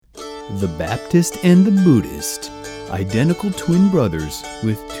The Baptist and the Buddhist, identical twin brothers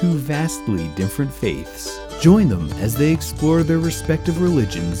with two vastly different faiths. Join them as they explore their respective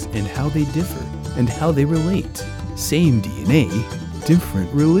religions and how they differ and how they relate. Same DNA, different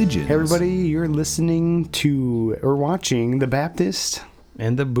religions. Hey everybody, you're listening to or watching The Baptist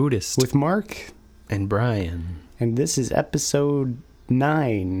and the Buddhist with Mark and Bryan. And this is episode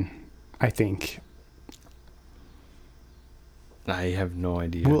 9, I think. I have no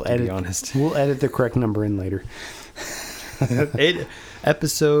idea, to be honest. We'll edit the correct number in later.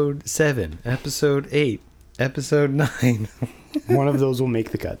 Episode 7, episode 8, episode 9. One of those will make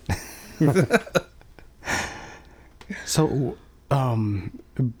the cut. So, Bryan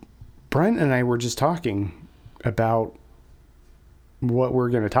and I were just talking about what we're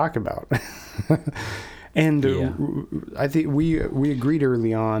going to talk about. And yeah. I think we agreed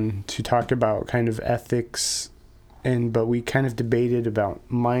early on to talk about kind of ethics, but we kind of debated about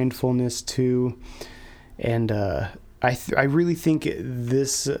mindfulness too. And I really think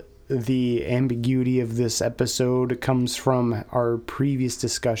the ambiguity of this episode comes from our previous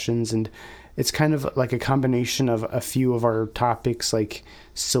discussions, and it's kind of like a combination of a few of our topics like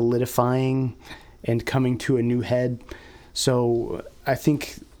solidifying and coming to a new head. So I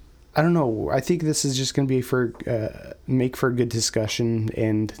think this is just going to be make for a good discussion.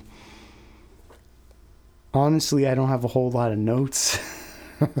 And honestly, I don't have a whole lot of notes.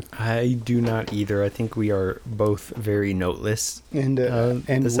 I do not either. I think we are both very noteless. And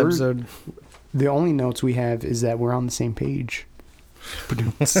this episode, the only notes we have is that we're on the same page.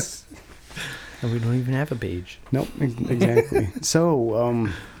 And we don't even have a page. Nope, exactly. So,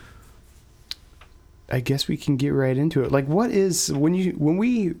 I guess we can get right into it. Like, what is when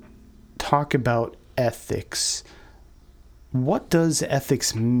we talk about ethics? What does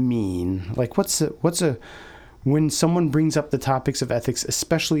ethics mean? Like, when someone brings up the topics of ethics,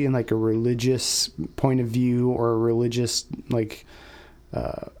 especially in like a religious point of view or a religious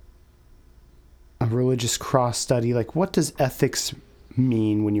a religious cross study, like what does ethics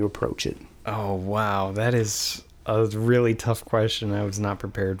mean when you approach it? Oh wow, that is a really tough question. I was not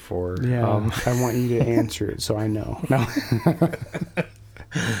prepared for. Yeah, I want you to answer it so I know. No.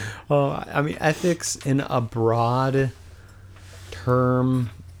 I mean, ethics in a broad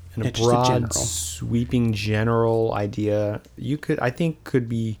term, in a broad, sweeping general idea, could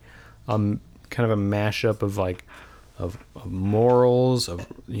be kind of a mashup of morals, of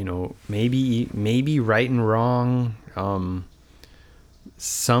maybe right and wrong.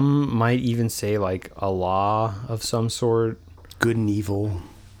 Some might even say like a law of some sort. Good and evil.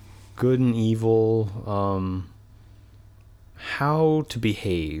 How to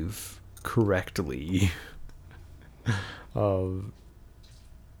behave correctly. Or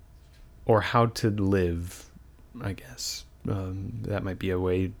how to live, I guess. That might be a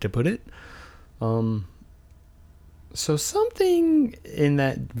way to put it. So something in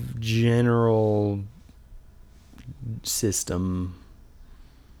that general system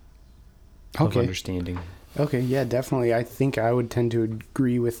of understanding. Okay, yeah, definitely. I think I would tend to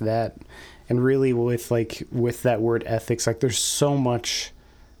agree with that. And really with that word ethics, like there's so much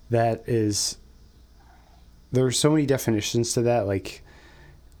there's so many definitions to that. Like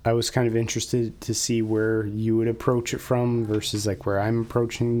I was kind of interested to see where you would approach it from versus like where I'm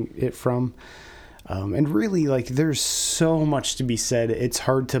approaching it from. And really, like, there's so much to be said. It's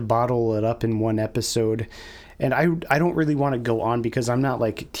hard to bottle it up in one episode. And I don't really want to go on because I'm not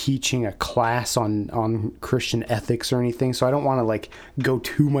like teaching a class on Christian ethics or anything. So I don't want to like go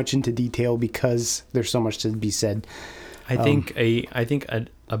too much into detail because there's so much to be said. I think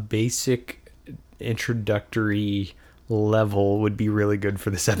a basic introductory level would be really good for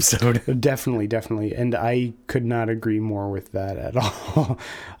this episode. Definitely. And I could not agree more with that at all.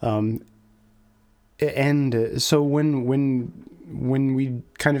 And so when we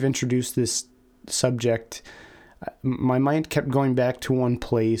kind of introduced this subject, my mind kept going back to one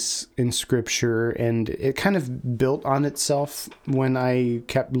place in scripture, and it kind of built on itself when I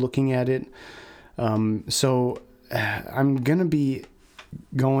kept looking at it. So I'm going to be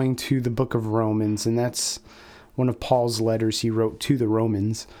going to the book of Romans, and that's one of Paul's letters he wrote to the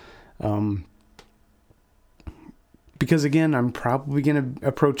Romans. Because again, I'm probably going to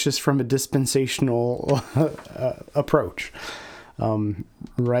approach this from a dispensational approach.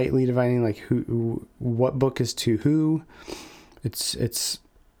 Rightly dividing like what book is to who. It's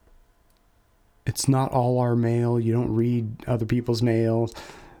not all our mail. You don't read other people's mail.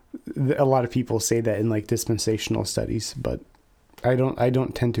 A lot of people say that in like dispensational studies, but I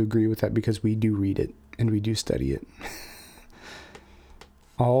don't tend to agree with that because we do read it and we do study it.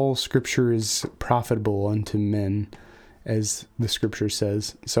 All scripture is profitable unto men, as the scripture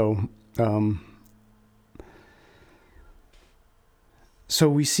says. So So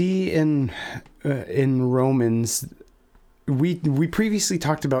we see in Romans, we previously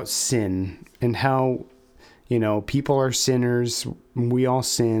talked about sin and how, people are sinners. We all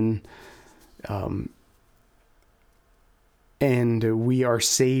sin. And we are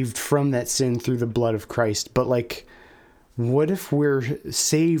saved from that sin through the blood of Christ. But what if we're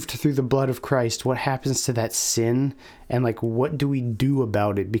saved through the blood of Christ? What happens to that sin? And what do we do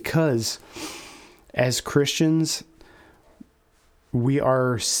about it? Because as Christians, we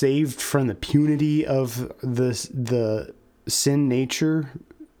are saved from the punity of the sin nature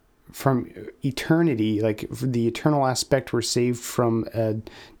from eternity. The eternal aspect, we're saved from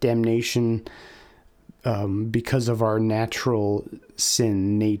damnation because of our natural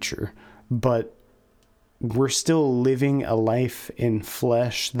sin nature. But we're still living a life in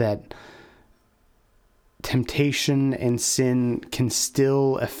flesh that temptation and sin can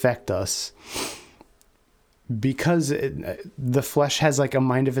still affect us, because the flesh has a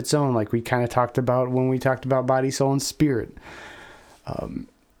mind of its own, like we kind of talked about when we talked about body, soul, and spirit.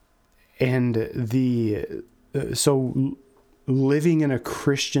 So living in a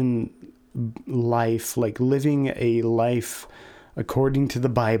Christian life, living a life according to the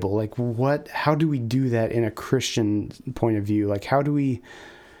Bible, how do we do that in a Christian point of view?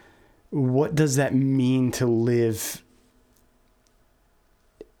 What does that mean to live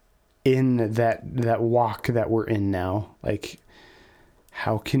in that walk that we're in now?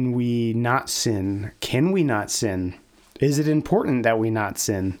 How can we not sin? Can we not sin? Is it important that we not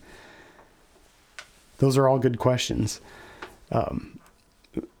sin? Those are all good questions.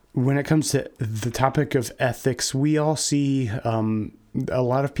 When it comes to the topic of ethics, we all see a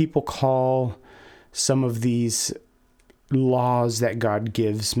lot of people call some of these laws that God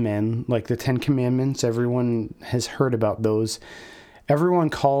gives men, like the 10 Commandments. Everyone has heard about those. Everyone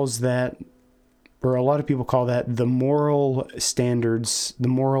calls that, or a lot of people call that, the moral standards, the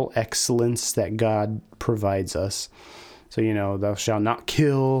moral excellence that God provides us. So, thou shalt not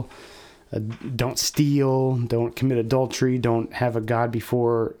kill, don't steal, don't commit adultery, don't have a God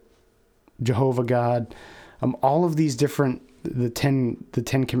before Jehovah God. All of these different, the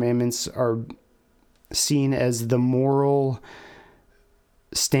 10 Commandments are seen as the moral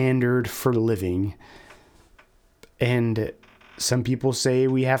standard for living. And some people say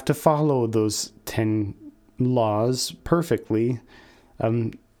we have to follow those 10 laws perfectly.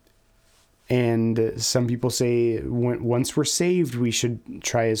 And some people say once we're saved, we should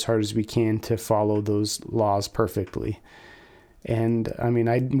try as hard as we can to follow those laws perfectly. And I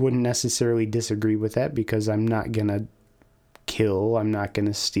wouldn't necessarily disagree with that, because I'm not going to kill. I'm not going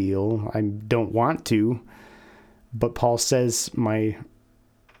to steal. I don't want to. But Paul says I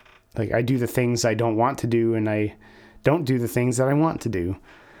do the things I don't want to do, and I don't do the things that I want to do.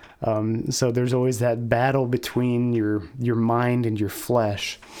 So there's always that battle between your mind and your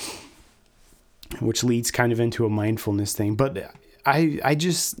flesh, which leads kind of into a mindfulness thing. But I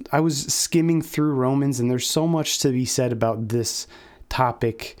was skimming through Romans, and there's so much to be said about this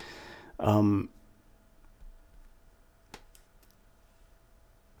topic. And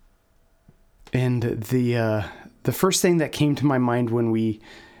the first thing that came to my mind when we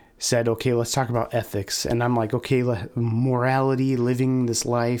said, okay, let's talk about ethics. And I'm like, okay, morality, living this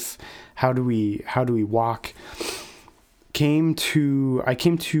life. How do we walk? I came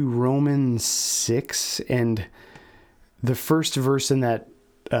to Romans 6, and the first verse in that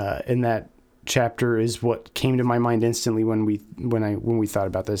chapter is what came to my mind instantly when we thought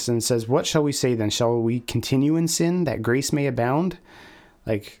about this. And it says, "What shall we say then? Shall we continue in sin that grace may abound?"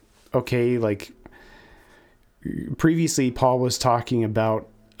 Previously Paul was talking about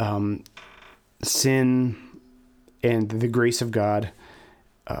sin and the grace of God.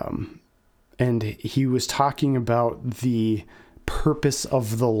 And he was talking about the purpose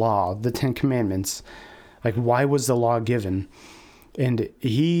of the law, the 10 Commandments. Why was the law given? And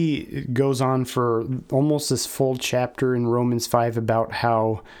he goes on for almost this full chapter in Romans 5 about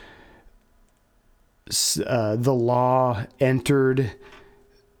how the law entered,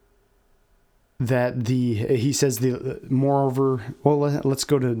 he says, moreover, let's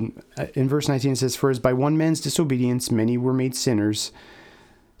go to, in verse 19, it says, "For as by one man's disobedience many were made sinners,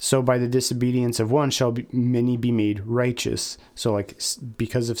 so by the disobedience of one shall many be made righteous." So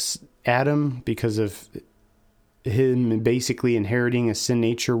because of Adam, because of him basically inheriting a sin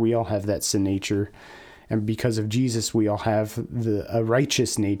nature, we all have that sin nature. And because of Jesus, we all have a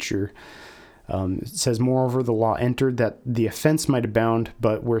righteous nature. It says, "Moreover, the law entered that the offense might abound,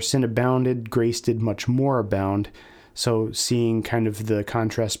 but where sin abounded, grace did much more abound." So seeing kind of the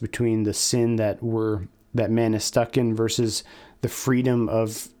contrast between the sin that man is stuck in versus the freedom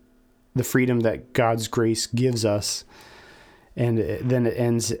of the freedom that God's grace gives us. And then it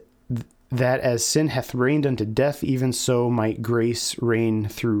ends, that as sin hath reigned unto death, even so might grace reign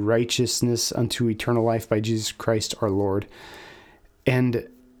through righteousness unto eternal life by Jesus Christ our Lord. And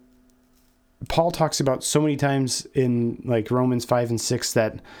Paul talks about so many times in like Romans 5 and 6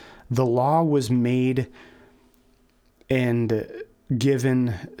 that the law was made and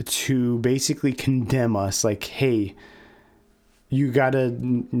given to basically condemn us. Like, hey, you gotta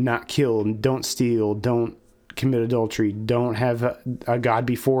not kill, don't steal, don't commit adultery, don't have a god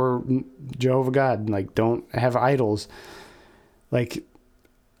before Jehovah God, like don't have idols, like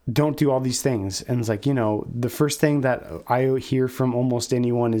don't do all these things. And it's like, you know, the first thing that I hear from almost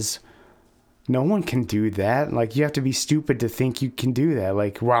anyone is, no one can do that. Like, you have to be stupid to think you can do that.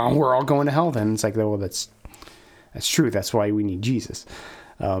 Like, wow, we're all going to hell then. It's like, well, that's true. That's why we need Jesus.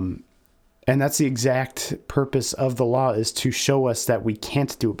 And that's the exact purpose of the law, is to show us that we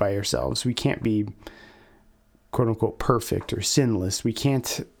can't do it by ourselves. We can't be quote unquote perfect or sinless. We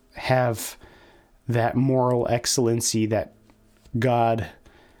can't have that moral excellency that God,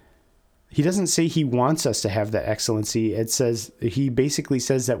 he doesn't say he wants us to have that excellency. It says, he basically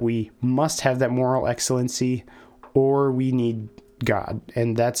says that we must have that moral excellency or we need God.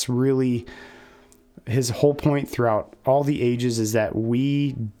 And that's really his whole point throughout all the ages, is that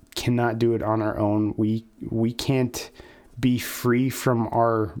we cannot do it on our own. We can't be free from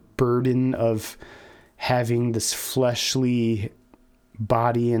our burden of having this fleshly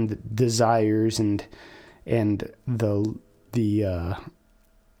body and desires and the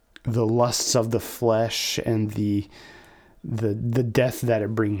lusts of the flesh and the death that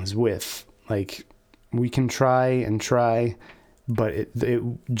it brings with. Like, we can try and try, but it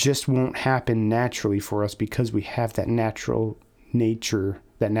just won't happen naturally for us, because we have that nature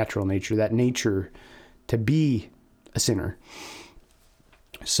to be a sinner.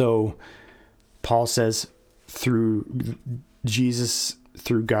 So Paul says, through Jesus,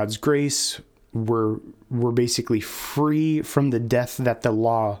 through God's grace, we're basically free from the death that the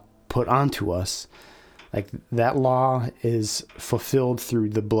law put onto us. Like, that law is fulfilled through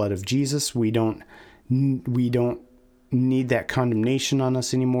the blood of Jesus. We don't need that condemnation on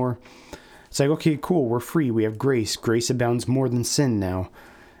us anymore. It's like, okay, cool, we're free. We have grace. Grace abounds more than sin now.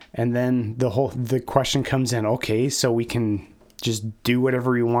 And then the question comes in, okay, so we can just do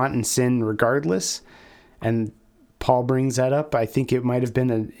whatever we want and sin regardless. And Paul brings that up. I think it might have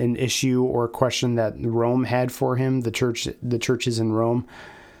been an issue or a question that Rome had for him, the churches in Rome.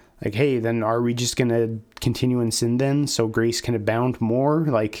 Like, hey, then are we just going to continue in sin then, so grace can abound more?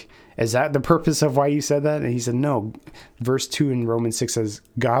 Like, is that the purpose of why you said that? And he said, no. Verse 2 in Romans 6 says,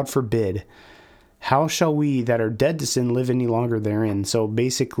 God forbid. How shall we that are dead to sin live any longer therein? So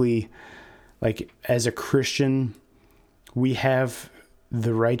basically, like, as a Christian, we have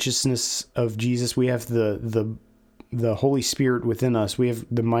the righteousness of Jesus. We have the Holy Spirit within us. We have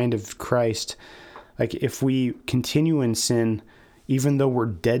the mind of Christ. Like, if we continue in sin, even though we're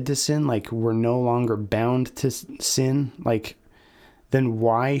dead to sin, like, we're no longer bound to sin, like, then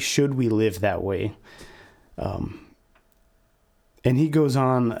why should we live that way? And he goes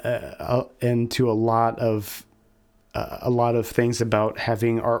on into a lot of things about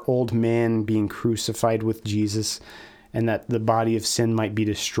having our old man being crucified with Jesus, and that the body of sin might be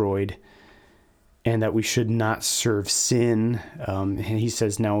destroyed, and that we should not serve sin. And he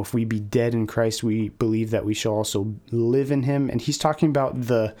says, now, if we be dead in Christ, we believe that we shall also live in him. And he's talking about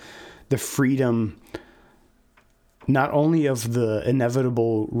the freedom, not only of the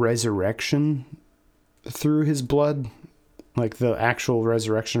inevitable resurrection through his blood, like the actual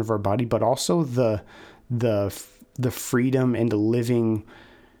resurrection of our body, but also the freedom and living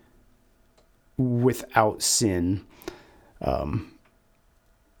without sin.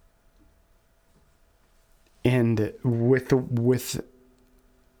 And with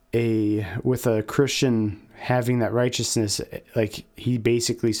a Christian having that righteousness, like, he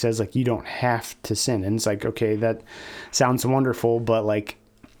basically says, like, you don't have to sin. And it's like, okay, that sounds wonderful, but like,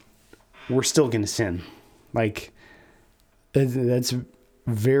 we're still going to sin. Like, that's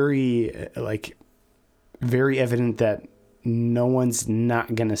very, like, very evident that no one's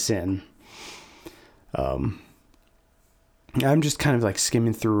not going to sin. I'm just kind of like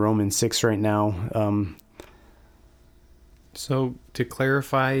skimming through Romans 6 right now. So to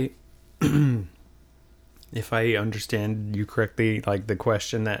clarify, if I understand you correctly, like, the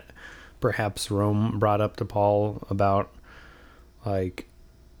question that perhaps Rome brought up to Paul about, like,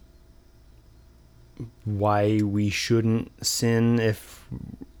 why we shouldn't sin if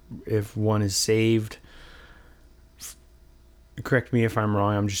one is saved. Correct me if I'm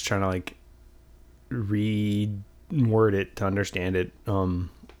wrong. I'm just trying to, like, reword it to understand it.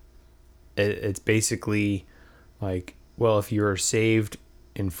 it's basically like, well, if you're saved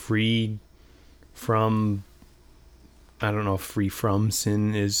and freed from, I don't know if free from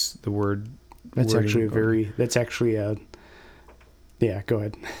sin is the word. That's actually yeah, go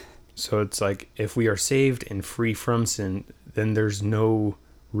ahead. So it's like, if we are saved and free from sin, then there's no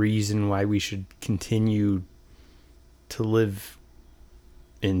reason why we should continue to live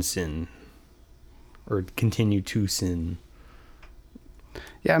in sin or continue to sin.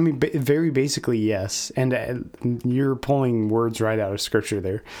 Yeah, I mean, very basically, yes. And you're pulling words right out of scripture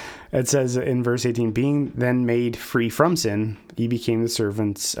there. It says in verse 18, being then made free from sin, ye became the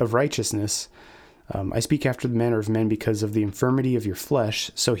servants of righteousness. I speak after the manner of men because of the infirmity of your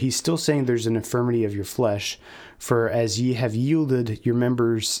flesh. So he's still saying there's an infirmity of your flesh. For as ye have yielded your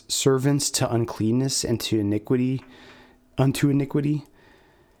members servants to uncleanness and to iniquity, unto iniquity,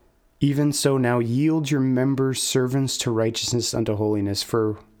 even so now yield your members servants to righteousness unto holiness.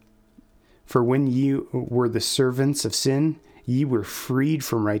 For when ye were the servants of sin, ye were freed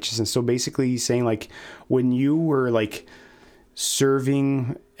from righteousness. So basically he's saying, like, when you were like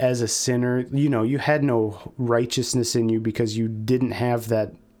serving as a sinner, you know, you had no righteousness in you because you didn't have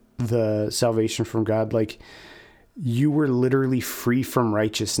the salvation from God. Like, you were literally free from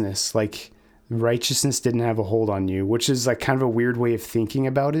righteousness. Like, righteousness didn't have a hold on you, which is like kind of a weird way of thinking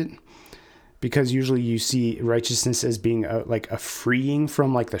about it. Because usually you see righteousness as being like a freeing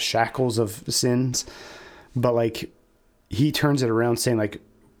from like the shackles of sins. But like, he turns it around saying, like,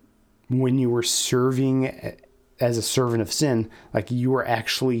 when you were serving as a servant of sin, like, you were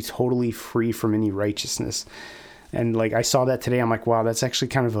actually totally free from any righteousness. And like, I saw that today. I'm like, wow, that's actually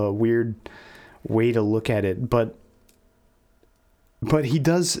kind of a weird way to look at it. But he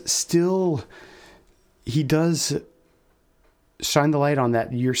does shine the light on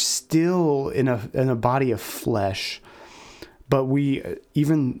that. You're still in a body of flesh, but we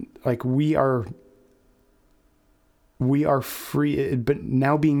are free, but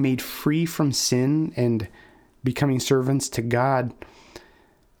now being made free from sin and becoming servants to God,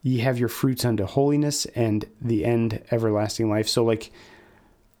 ye have your fruits unto holiness and the end everlasting life. So like,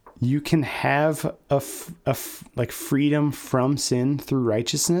 you can have like freedom from sin through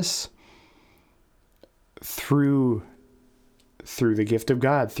righteousness, through the gift of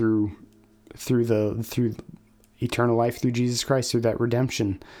God, through eternal life through Jesus Christ, through that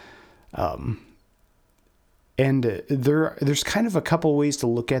redemption. And there's kind of a couple ways to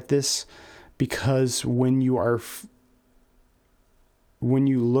look at this, because when you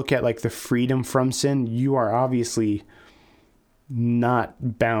look at like the freedom from sin, you are obviously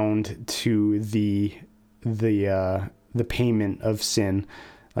not bound to the payment of sin.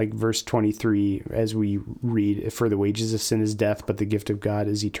 Like verse 23, as we read, for the wages of sin is death, but the gift of God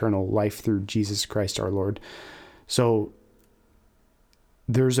is eternal life through Jesus Christ our Lord. So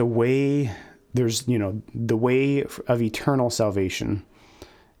there's a way, the way of eternal salvation.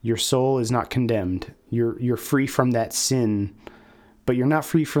 Your soul is not condemned. You're free from that sin, but you're not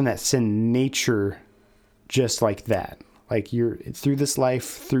free from that sin nature just like that. Like, you're through this life,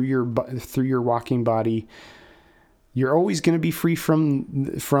 through your walking body, you're always going to be free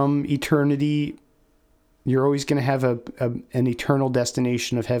from eternity. You're always going to have an eternal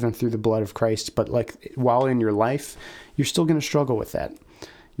destination of heaven through the blood of Christ. But like, while in your life, you're still going to struggle with that.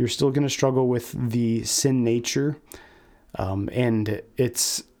 You're still going to struggle with the sin nature. And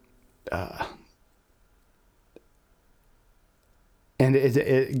it's, and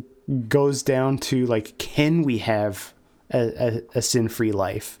it goes down to like, can we have a sin-free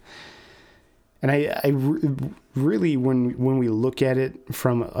life? And I really, when we look at it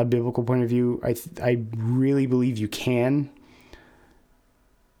from a biblical point of view, I really believe you can,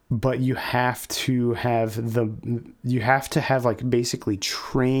 but you have to have like basically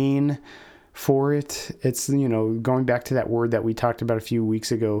train for it. It's, going back to that word that we talked about a few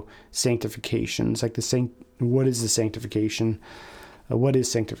weeks ago, sanctification. It's like what is the sanctification? What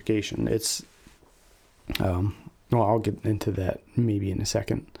is sanctification? It's, well, I'll get into that maybe in a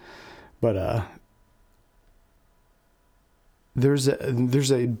second. But there's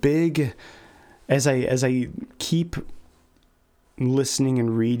a big, as I keep listening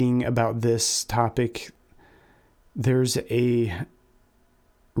and reading about this topic, there's a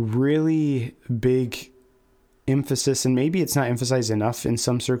really big emphasis, and maybe it's not emphasized enough in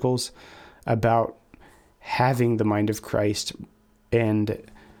some circles, about having the mind of Christ and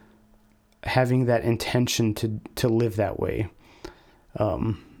having that intention to live that way.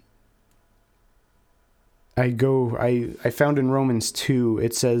 I found in Romans 2,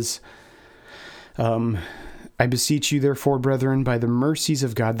 it says, I I beseech you, therefore, brethren, by the mercies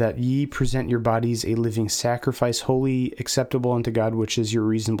of God, that ye present your bodies a living sacrifice, holy, acceptable unto God, which is your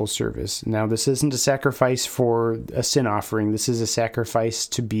reasonable service. Now, this isn't a sacrifice for a sin offering. This is a sacrifice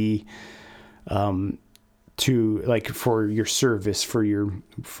to be, for your service, for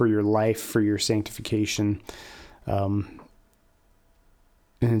your life, for your sanctification. And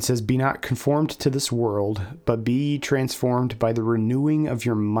it says, be not conformed to this world, but be ye transformed by the renewing of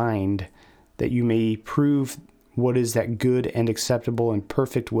your mind, that you may prove what is that good and acceptable and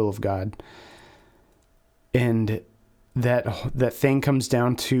perfect will of God. And that thing comes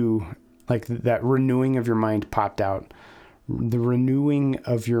down to, like, that renewing of your mind popped out. The renewing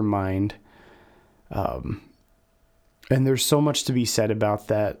of your mind. And there's so much to be said about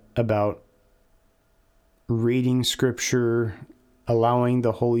that, about reading scripture, allowing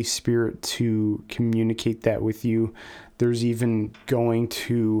the Holy Spirit to communicate that with you. There's even going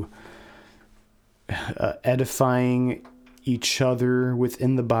to edifying each other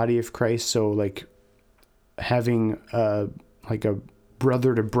within the body of Christ. So like having a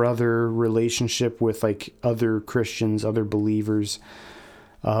brother to brother relationship with like other Christians, other believers,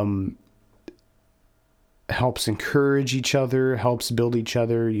 helps encourage each other, helps build each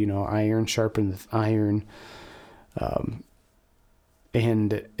other, iron sharpeneth iron.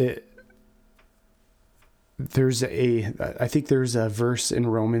 I think there's a verse in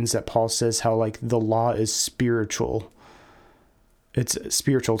Romans that Paul says how like the law is spiritual. It's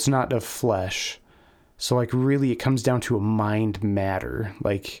spiritual. It's not of flesh. So like really it comes down to a mind matter.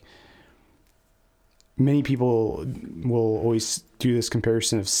 Like many people will always do this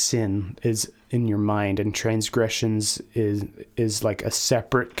comparison of sin is in your mind, and transgressions is like a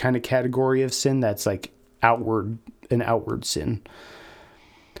separate kind of category of sin that's like an outward sin,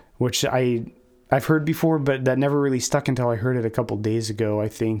 which I've heard before, but that never really stuck until I heard it a couple days ago. I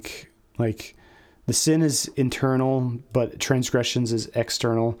think like the sin is internal, but transgressions is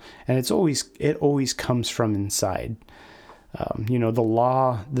external, and it always comes from inside. The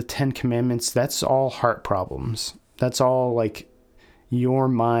law, the 10 Commandments, that's all heart problems. That's all like your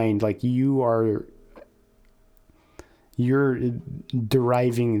mind, like you're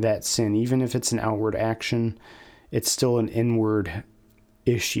deriving that sin. Even if it's an outward action, it's still an inward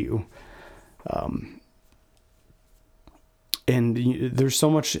issue. And there's so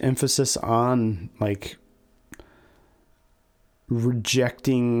much emphasis on like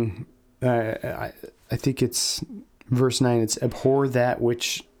rejecting, I think it's verse 9, it's abhor that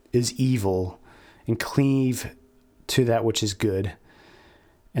which is evil and cleave to that which is good.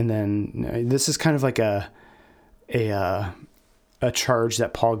 And then this is kind of like a charge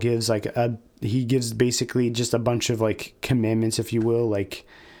that Paul gives, he gives basically just a bunch of like commandments, if you will, like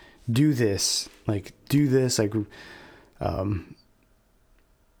do this, he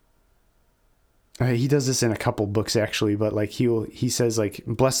does this in a couple books actually, but like he says like,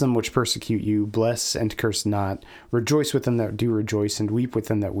 bless them which persecute you, bless and curse not, rejoice with them that do rejoice, and weep with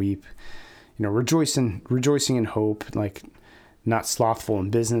them that weep. Rejoicing in hope, like not slothful in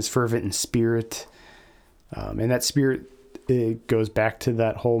business, fervent in spirit. And that spirit, it goes back to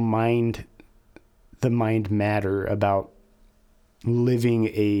that whole the mind matter about living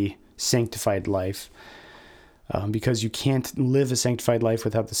a sanctified life. Because you can't live a sanctified life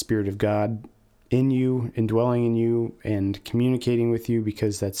without the Spirit of God in you, indwelling in you, and communicating with you,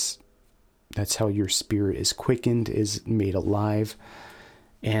 because that's how your spirit is quickened, is made alive.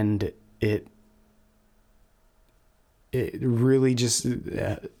 And it really just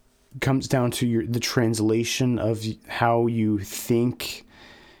comes down to the translation of how you think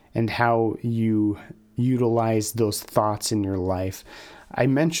and how you utilize those thoughts in your life. I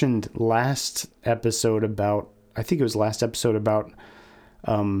mentioned last episode about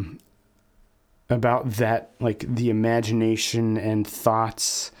that, like the imagination and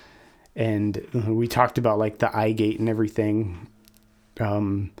thoughts, and we talked about like the eye gate and everything.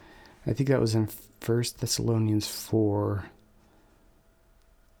 I think that was in 1 Thessalonians 4.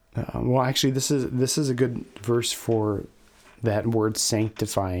 Well, actually, this is a good verse for that word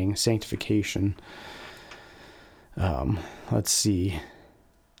sanctification. Let's see.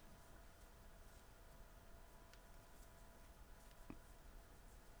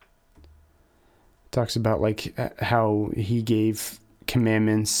 Talks about like how he gave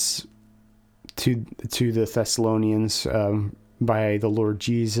commandments to the Thessalonians by the Lord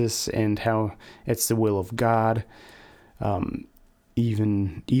Jesus, and how it's the will of God.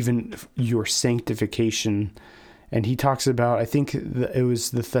 Even your sanctification. And he talks about, I think it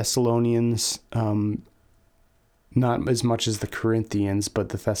was the Thessalonians, not as much as the Corinthians, but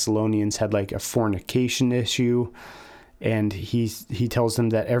the Thessalonians had like a fornication issue, And he tells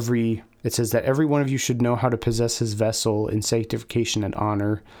them that it says that every one of you should know how to possess his vessel in sanctification and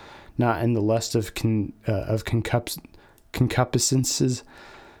honor, not in the lust of concupiscences,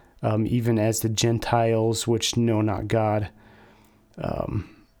 even as the Gentiles which know not God.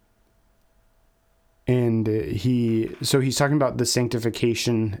 And he's talking about the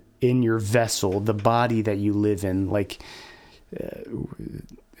sanctification in your vessel, the body that you live in. Like,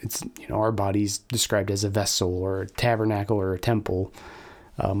 it's, our body's described as a vessel or a tabernacle or a temple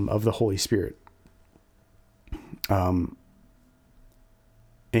of the Holy Spirit. And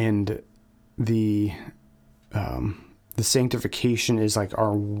the sanctification is like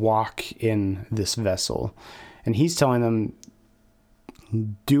our walk in this vessel. And he's telling them,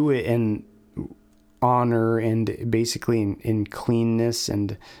 do it in honor and basically in cleanness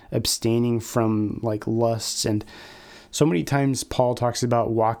and abstaining from like lusts. And so many times Paul talks about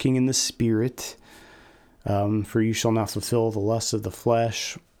walking in the Spirit, for you shall not fulfill the lusts of the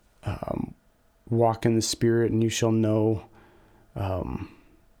flesh. Walk in the Spirit and you shall know. How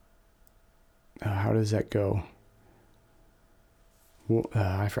does that go?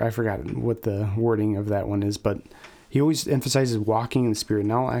 I forgot what the wording of that one is, but he always emphasizes walking in the Spirit.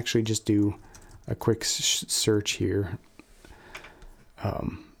 And I'll actually just do a quick search here.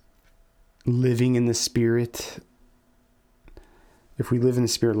 Living in the Spirit. If we live in the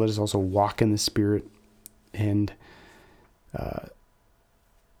Spirit, let us also walk in the Spirit. And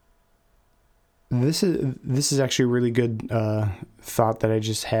this is actually a really good thought that I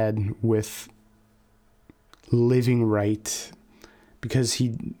just had with living right, because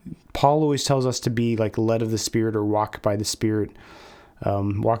Paul always tells us to be like led of the Spirit or walk by the Spirit.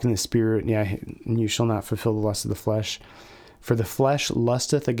 Walk in the Spirit, and you shall not fulfill the lust of the flesh. For the flesh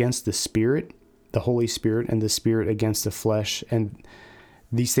lusteth against the Spirit, the Holy Spirit, and the Spirit against the flesh. And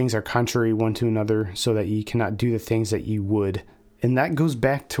these things are contrary one to another, so that ye cannot do the things that ye would. And that goes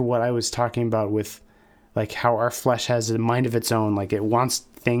back to what I was talking about with like how our flesh has a mind of its own. Like it wants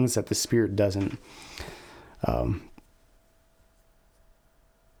things that the Spirit doesn't.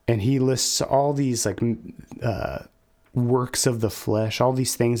 And he lists all these like works of the flesh, all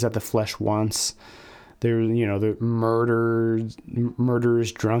these things that the flesh wants. There, the murders,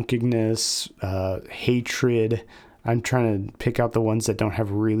 drunkenness, hatred. I'm trying to pick out the ones that don't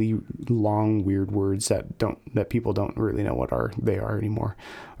have really long, weird words that people don't really know what they are anymore.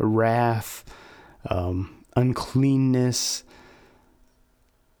 Wrath, uncleanness.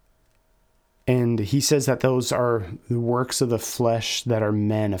 And he says that those are the works of the flesh that are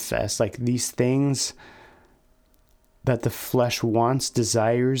manifest. Like these things that the flesh wants,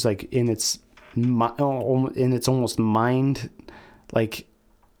 desires, like in its almost mind, like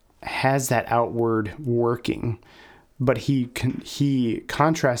has that outward working. But he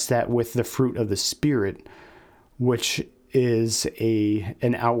contrasts that with the fruit of the Spirit, which is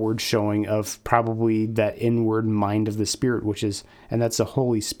an outward showing of probably that inward mind of the Spirit, and that's the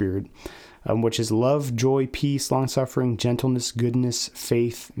Holy Spirit, which is love, joy, peace, long-suffering, gentleness, goodness,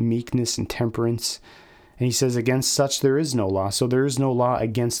 faith, meekness, and temperance. And he says, against such there is no law. So there is no law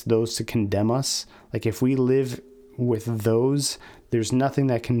against those to condemn us. Like if we live with those, there's nothing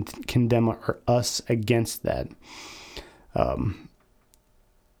that can condemn us against that. And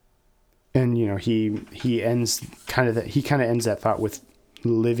he ends that thought with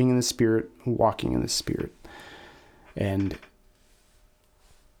living in the Spirit, walking in the Spirit. And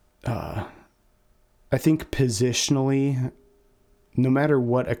I think positionally, no matter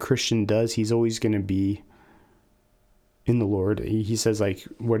what a Christian does, he's always going to be in the Lord. He says, like,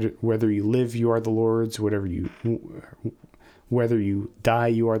 whether you live, you are the Lord's. Whether you die,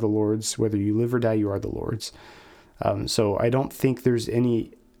 you are the Lord's. Whether you live or die, you are the Lord's. So I don't think there's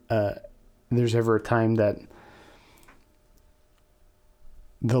there's ever a time that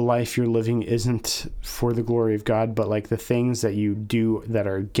the life you're living isn't for the glory of God, but like the things that you do that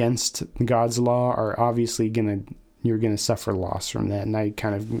are against God's law are obviously you're going to suffer loss from that. And I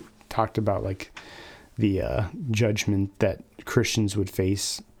kind of talked about like the judgment that Christians would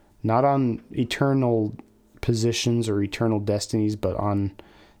face, not on eternal positions or eternal destinies, but on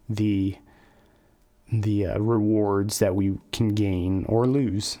the rewards that we can gain or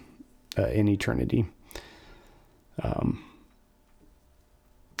lose in eternity.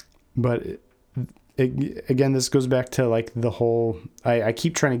 But again, this goes back to like the whole, I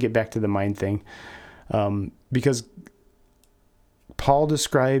keep trying to get back to the mind thing, because Paul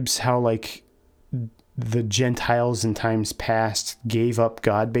describes how like the Gentiles in times past gave up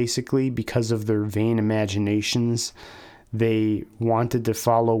God basically because of their vain imaginations. They wanted to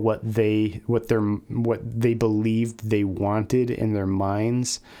follow what they believed they wanted in their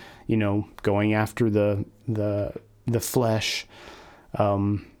minds, going after the the flesh,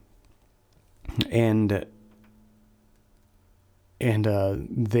 and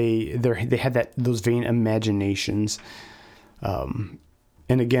they had those vain imaginations. And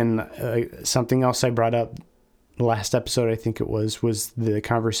again, something else I brought up last episode, I think it was the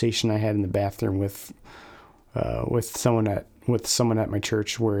conversation I had in the bathroom with someone at my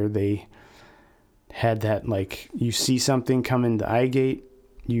church, where they had that, like, you see something come in the eye gate,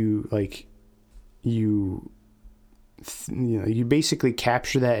 you basically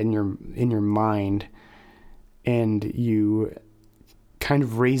capture that in your mind, and you kind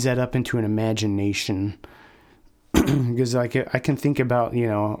of raise that up into an imagination. Because like I can think about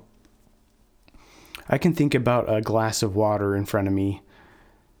a glass of water in front of me,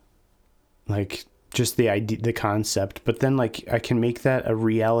 like just the idea, the concept, but then like I can make that a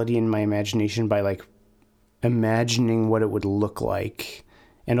reality in my imagination by like imagining what it would look like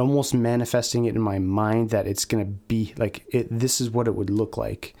and almost manifesting it in my mind that it's going to be like this is what it would look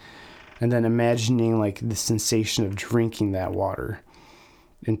like. And then imagining like the sensation of drinking that water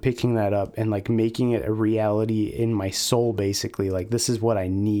and picking that up and like making it a reality in my soul, basically. Like, this is what I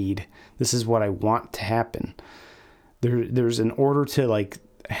need. This is what I want to happen. There's an order to like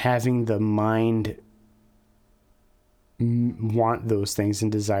having the mind want those things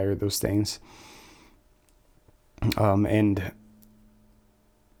and desire those things. And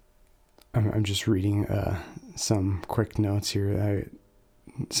I'm just reading some quick notes here.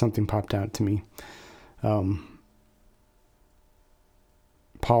 Something popped out to me.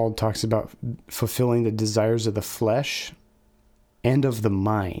 Paul talks about fulfilling the desires of the flesh and of the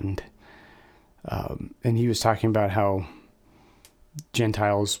mind. And he was talking about how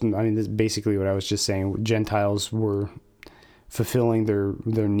Gentiles, I mean, this is basically what I was just saying. Gentiles were fulfilling their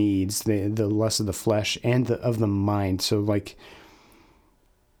needs, the lust of the flesh and of the mind. So like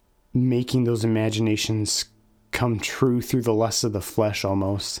making those imaginations come true through the lust of the flesh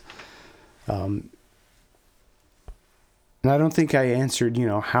almost. And I don't think I answered,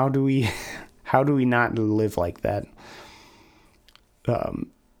 how do we not live like that?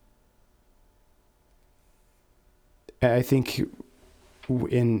 I think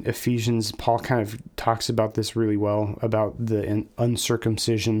in Ephesians, Paul kind of talks about this really well, about the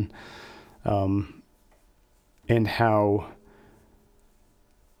uncircumcision, and how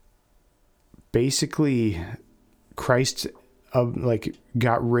basically Christ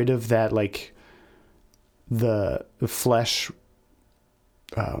got rid of that, like the flesh,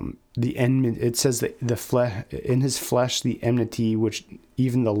 the enmity. It says that the flesh, in his flesh, the enmity, which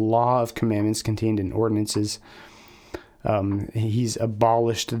even the law of commandments contained in ordinances. He's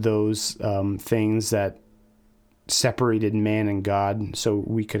abolished those things that separated man and God, so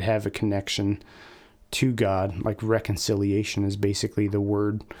we could have a connection to God. Like reconciliation is basically the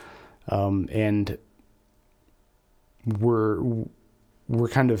word, and we're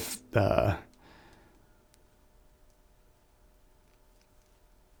kind of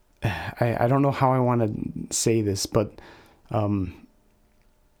I don't know how I want to say this, but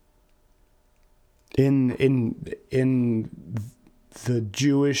in the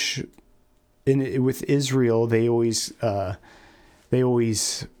Jewish, with Israel, they always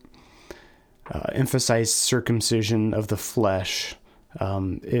emphasize circumcision of the flesh.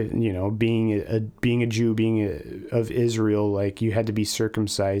 Being a Jew, of Israel, like you had to be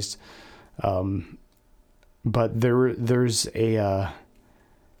circumcised. But there's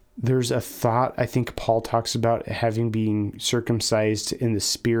a thought, I think Paul talks about having being circumcised in the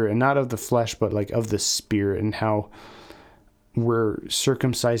spirit, and not of the flesh, but like of the spirit, and how we're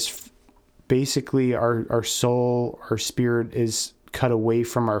circumcised. Basically, our soul, our spirit is cut away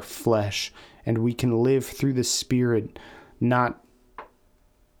from our flesh, and we can live through the spirit, not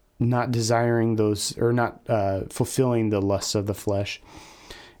desiring those, or not fulfilling the lusts of the flesh.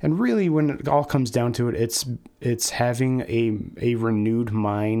 And really, when it all comes down to it, it's having a renewed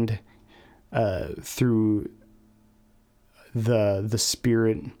mind through the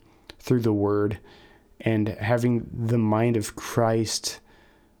Spirit, through the Word, and having the mind of Christ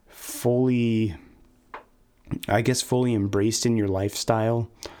fully embraced in your lifestyle.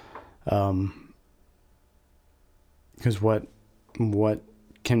 Because what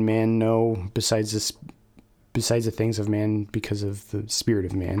can man know besides the things of man, because of the spirit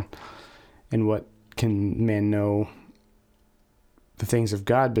of man? And what can man know the things of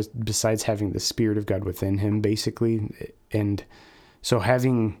God besides having the Spirit of God within him, basically? And so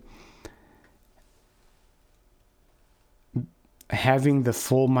having the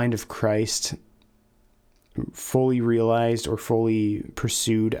full mind of Christ fully realized or fully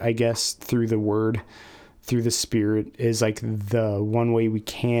pursued, I guess, through the Word, through the Spirit, is like the one way we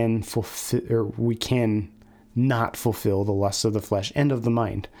can fulfill, or we can not fulfill the lusts of the flesh and of the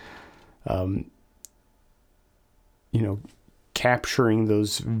mind. Capturing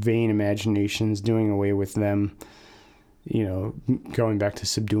those vain imaginations, doing away with them, going back to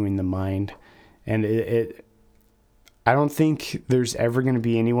subduing the mind. And I don't think there's ever going to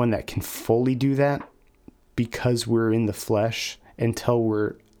be anyone that can fully do that because we're in the flesh until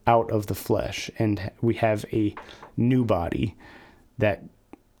we're out of the flesh and we have a new body that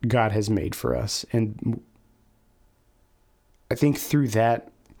God has made for us. And I think through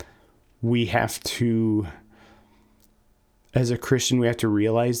that, we have to, as a Christian, we have to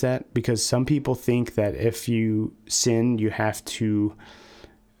realize that, because some people think that if you sin, you have to,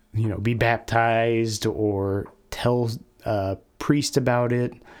 be baptized or tell a priest about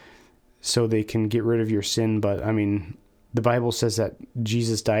it so they can get rid of your sin. But I mean, the Bible says that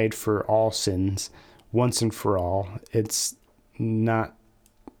Jesus died for all sins once and for all. It's not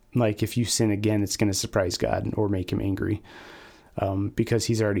like if you sin again, it's going to surprise God or make him angry, because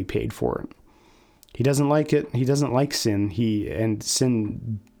he's already paid for it. He doesn't like it. He doesn't like sin. He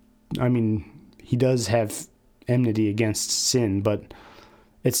does have enmity against sin, but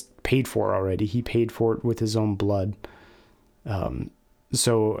it's paid for already. He paid for it with his own blood.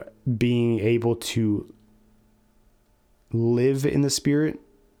 So being able to live in the Spirit,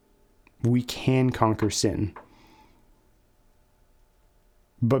 we can conquer sin.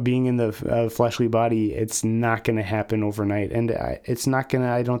 But being in the fleshly body, it's not going to happen overnight. And it's not going to,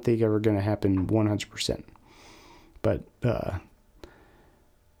 I don't think, ever going to happen 100%. But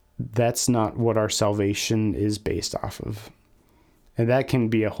that's not what our salvation is based off of. And that can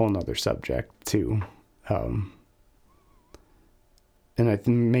be a whole nother subject too. And I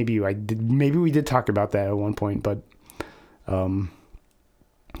think maybe we did talk about that at one point, but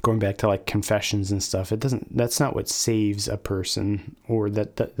going back to like confessions and stuff, that's not what saves a person, or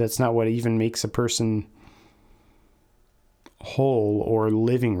that's not what even makes a person whole or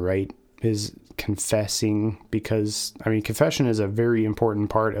living right, is confessing. Because I mean, confession is a very important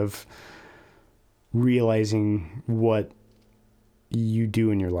part of realizing what you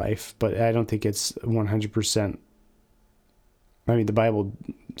do in your life, but I don't think it's 100%. I mean, the Bible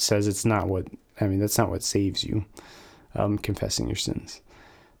says that's not what saves you, confessing your sins,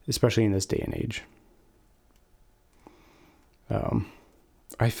 especially in this day and age.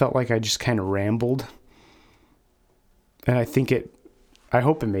 I felt like I just kind of rambled, and I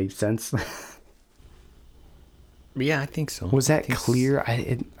hope it made sense. Yeah, I think so. Was that clear?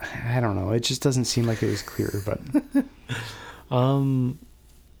 I don't know. It just doesn't seem like it was clear, but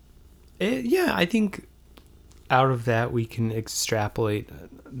I think out of that we can extrapolate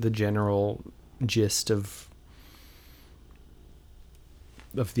the general gist of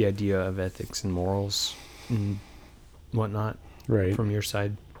the idea of ethics and morals and whatnot, right, from your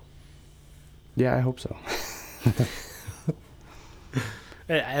side. Yeah, I hope so.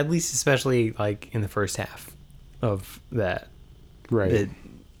 At least, especially like in the first half of that, right?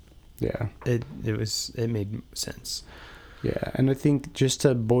 It made sense. Yeah, and I think just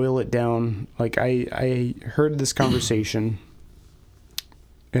to boil it down, like I heard this conversation,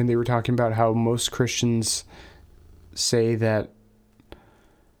 and they were talking about how most Christians say that,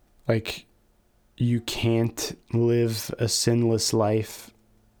 like, you can't live a sinless life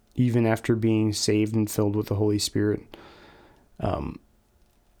even after being saved and filled with the Holy Spirit.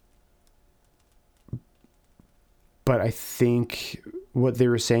 But I think what they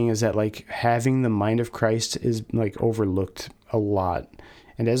were saying is that, like, having the mind of Christ is like overlooked a lot.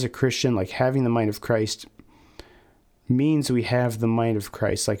 And as a Christian, like, having the mind of Christ means we have the mind of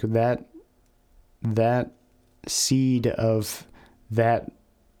Christ. Like that seed of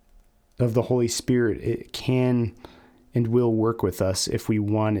the Holy Spirit, it can and will work with us if we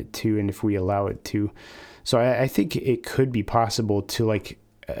want it to and if we allow it to. So I think it could be possible to, like,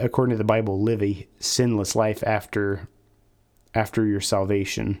 according to the Bible, live a sinless life after your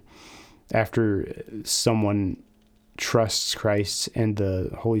salvation, after someone trusts Christ and the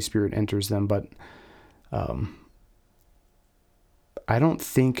Holy Spirit enters them. But I don't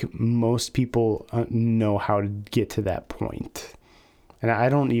think most people know how to get to that point. And I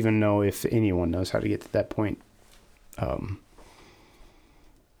don't even know if anyone knows how to get to that point.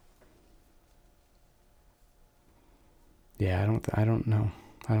 Yeah, I don't know.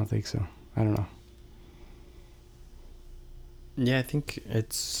 I don't think so. I don't know. Yeah, I think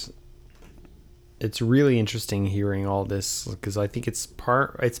it's really interesting hearing all this, because I think it's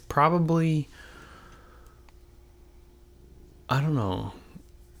probably, I don't know,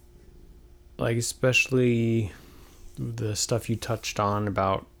 like, especially the stuff you touched on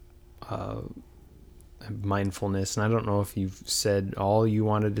about mindfulness, and I don't know if you've said all you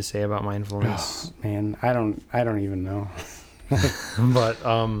wanted to say about mindfulness. Oh, man, I don't even know. But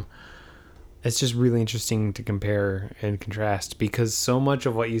it's just really interesting to compare and contrast, because so much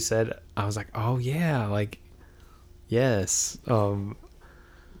of what you said, I was like, oh yeah, like, yes. And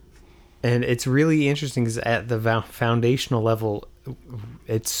it's really interesting because at the foundational level,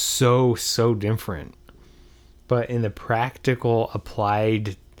 it's so different. But in the practical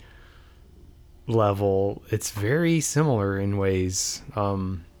applied level, it's very similar in ways.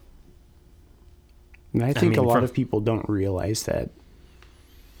 And I think a lot of people don't realize that,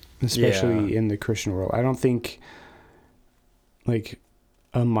 especially in the Christian world. I don't think like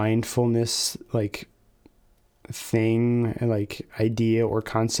a mindfulness like thing, like idea or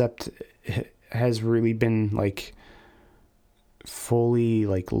concept has really been like fully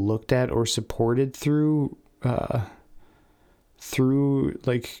like looked at or supported through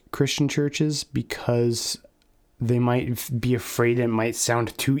like Christian churches, because they might be afraid it might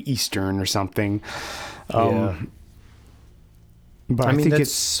sound too Eastern or something. But I mean, think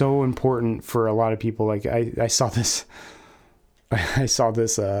it's so important for a lot of people. Like I saw this, I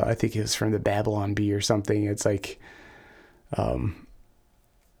think it was from the Babylon Bee or something. It's like, oh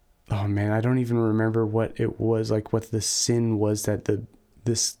man, I don't even remember what it was, like what the sin was that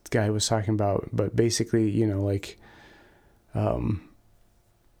this guy was talking about. But basically, you know, like, oh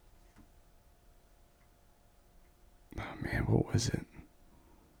man, what was it?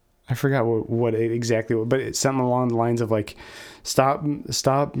 I forgot what it exactly was, but it's something along the lines of like, stop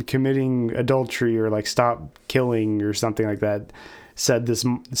committing adultery, or like stop killing, or something like that. Said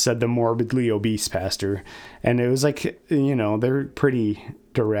the morbidly obese pastor. And it was like, you know, they're pretty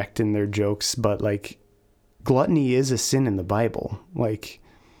direct in their jokes, but like, gluttony is a sin in the Bible. Like,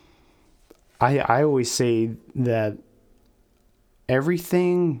 I always say that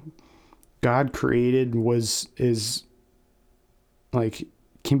everything God created is like,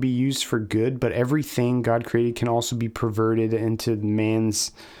 can be used for good, but everything God created can also be perverted into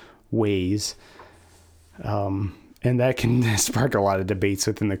man's ways. And that can spark a lot of debates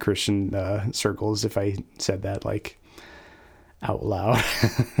within the Christian circles, if I said that like out loud.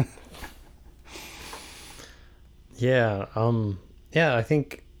 Yeah. I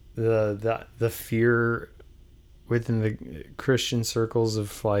think the fear within the Christian circles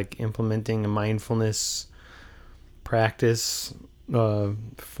of like implementing a mindfulness practice,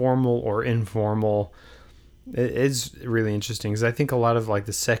 formal or informal, it is really interesting, because I think a lot of like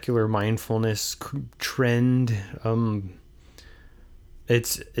the secular mindfulness trend,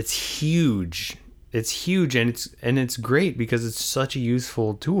 it's huge. It's huge, and it's great because it's such a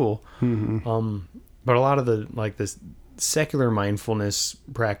useful tool. Mm-hmm. But a lot of the secular mindfulness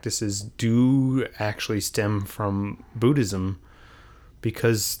practices do actually stem from Buddhism,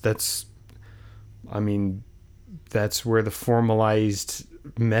 because that's where the formalized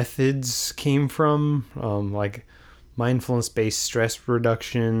methods came from, like mindfulness-based stress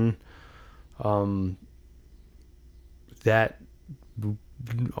reduction, that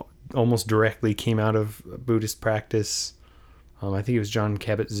almost directly came out of Buddhist practice. I think it was John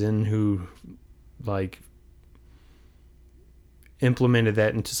Kabat-Zinn who like implemented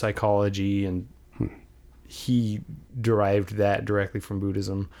that into psychology, and he derived that directly from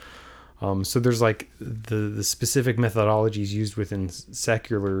Buddhism. So there's like the specific methodologies used within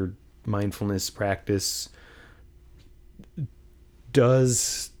secular mindfulness practice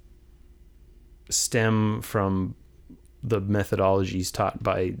does stem from the methodologies taught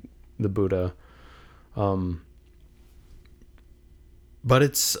by the Buddha. But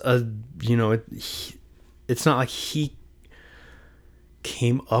it's it's not like he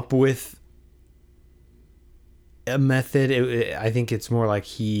came up with a method. I think it's more like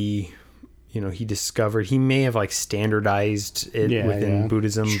he discovered, he may have like standardized it within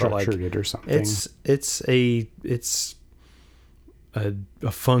Buddhism, but like it or something. It's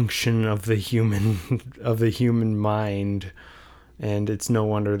a function of the human mind, and it's no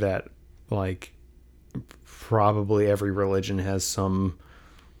wonder that like probably every religion has some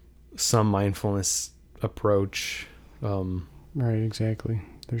mindfulness approach. Right, exactly.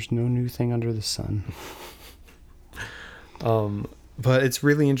 There's no new thing under the sun. But it's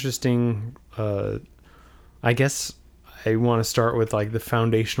really interesting. I guess I want to start with like the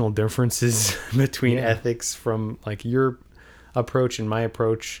foundational differences between ethics from like your approach and my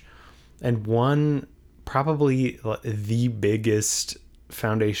approach. And one, probably the biggest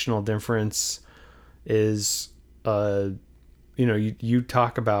foundational difference is, you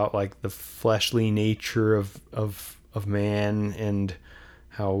talk about like the fleshly nature of man and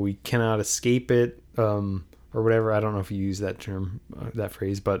how we cannot escape it, or whatever. I don't know if you use that term, that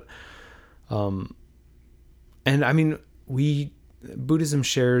phrase, but And I mean, Buddhism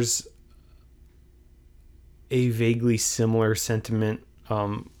shares a vaguely similar sentiment.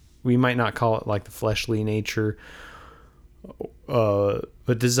 We might not call it like the fleshly nature,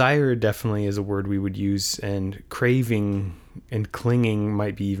 but desire definitely is a word we would use, and craving and clinging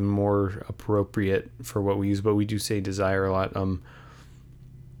might be even more appropriate for what we use, but we do say desire a lot. And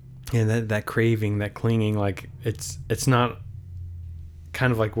that craving, that clinging, like it's not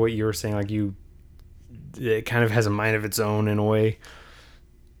kind of like what you were saying, like it kind of has a mind of its own in a way.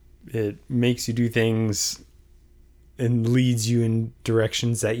 It makes you do things and leads you in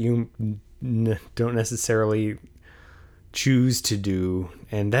directions that you don't necessarily choose to do,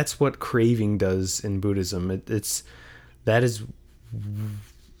 and that's what craving does in Buddhism. That is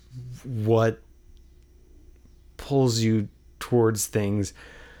what pulls you towards things.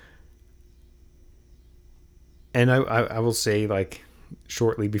 And I will say, like,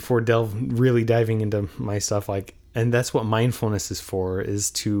 shortly before really diving into my stuff, like, and that's what mindfulness is for,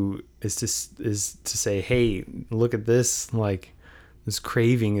 is to say, hey, look at this, like, this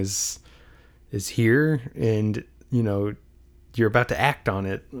craving is here, and you're about to act on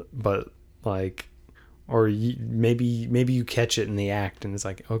it, but like, or maybe you catch it in the act, and it's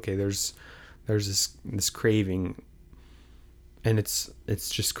like, okay, there's this craving, and it's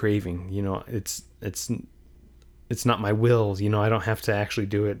just craving, it's not my will, I don't have to actually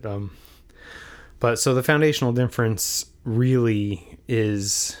do it. But so the foundational difference really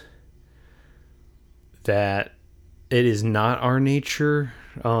is that it is not our nature.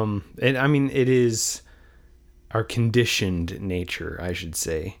 It is our conditioned nature, I should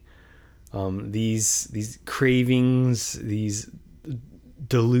say. These cravings, these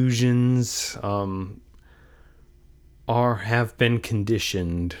delusions, have been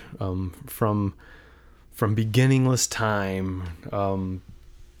conditioned from beginningless time.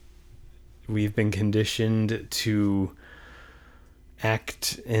 We've been conditioned to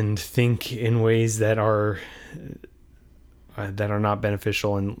act and think in ways that are not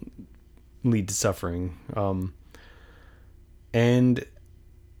beneficial and lead to suffering. And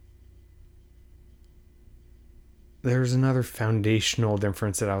there's another foundational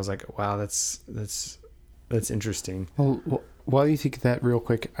difference that I was like, wow, that's interesting. Well, while you think that real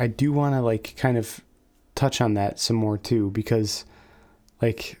quick, I do want to like kind of touch on that some more too, because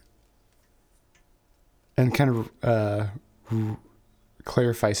like, and kind of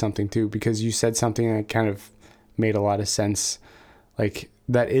clarify something too, because you said something that kind of made a lot of sense. Like,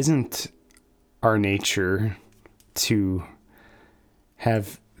 that isn't our nature to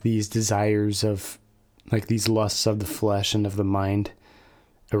have these desires of, like, these lusts of the flesh and of the mind.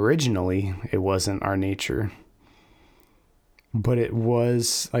 Originally, it wasn't our nature, but it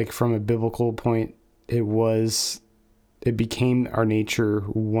was, like, from a biblical point, it became our nature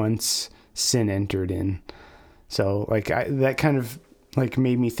once sin entered in. So, like, that kind of, like,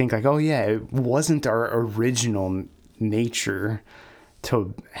 made me think, like, oh yeah, it wasn't our original nature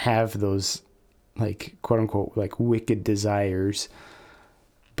to have those, like, quote unquote, like, wicked desires.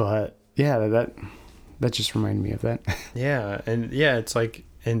 But yeah, that just reminded me of that. Yeah. And yeah, it's like,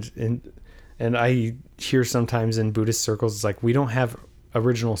 and I hear sometimes in Buddhist circles, it's like, we don't have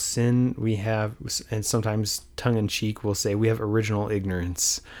original sin, we have, and sometimes tongue in cheek we'll say we have original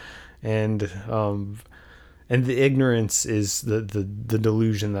ignorance. And the ignorance is the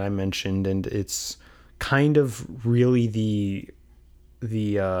delusion that I mentioned, and it's kind of really the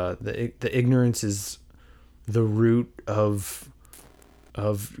ignorance is the root of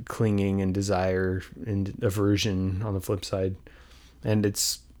clinging and desire and aversion on the flip side. And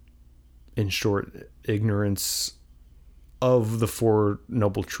it's, in short, ignorance of the Four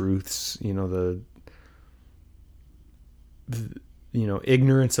Noble Truths,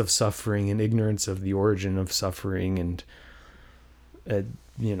 ignorance of suffering and ignorance of the origin of suffering, and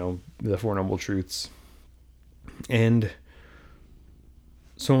the Four Noble Truths. And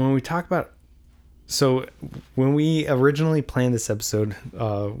so when we originally planned this episode,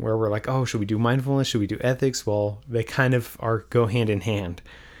 where we're like, oh, should we do mindfulness? Should we do ethics? Well, they kind of go hand in hand.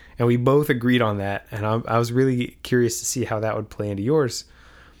 And we both agreed on that. And I was really curious to see how that would play into yours.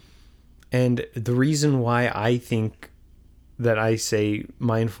 And the reason why I think that I say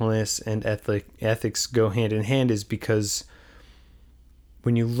mindfulness and ethics go hand in hand is because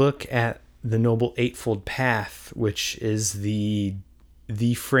when you look at the Noble Eightfold Path, which is the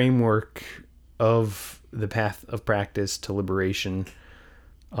framework of the path of practice to liberation,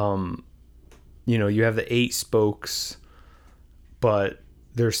 you have the 8 spokes, but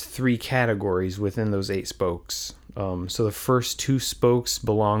there's 3 categories within those 8 spokes. So the first 2 spokes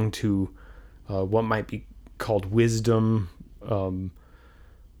belong to what might be called wisdom.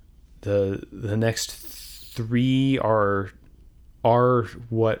 The next three are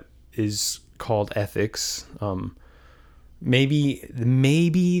what is called ethics.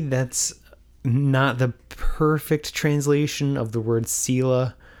 Maybe that's not the perfect translation of the word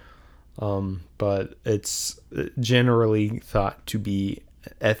sila, but it's generally thought to be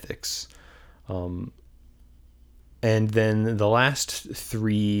ethics. And then the last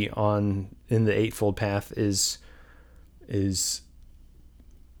three in the Eightfold Path is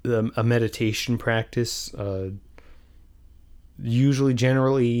a meditation practice, usually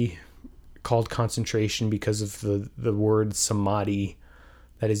generally called concentration because of the word samadhi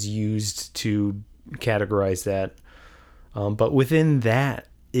that is used to categorize that. But within that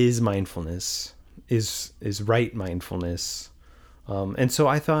is mindfulness, is right mindfulness. And so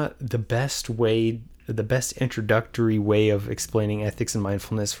I thought the best introductory way of explaining ethics and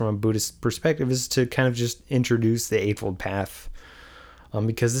mindfulness from a Buddhist perspective is to kind of just introduce the Eightfold Path,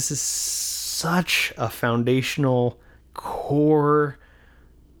 because this is such a foundational core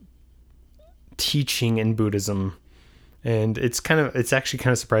teaching in Buddhism. And it's actually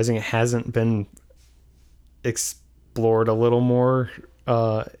kind of surprising it hasn't been explored a little more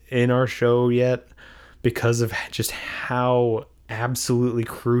in our show yet, because of just how absolutely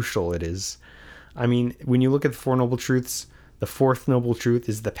crucial it is. I mean, when you look at the Four Noble Truths, the fourth noble truth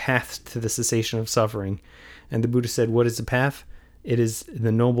is the path to the cessation of suffering. And the Buddha said, what is the path? It is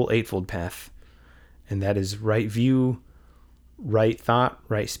the Noble Eightfold Path. And that is right view, right thought,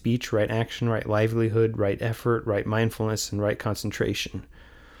 right speech, right action, right livelihood, right effort, right mindfulness, and right concentration.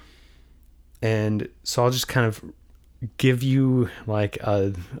 And so I'll just kind of give you like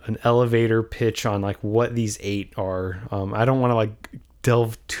an elevator pitch on like what these 8 are. I don't want to like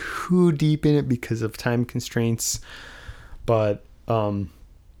delve too deep in it because of time constraints, but and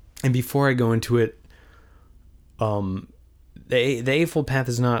before I go into it, the Eightfold Path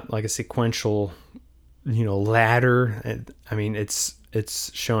is not like a sequential, ladder. I mean,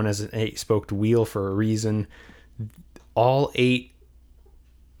 it's shown as an 8-spoked wheel for a reason. All 8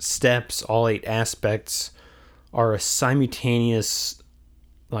 steps, all 8 aspects are a simultaneous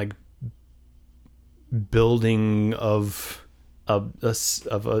like building of a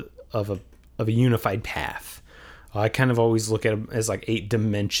unified path. I kind of always look at them as like 8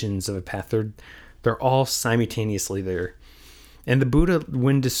 dimensions of a path. They're all simultaneously there. And the Buddha,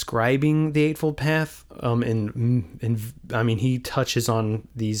 when describing the Eightfold Path, and I mean, he touches on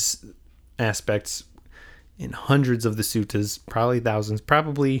these aspects in hundreds of the suttas, probably thousands.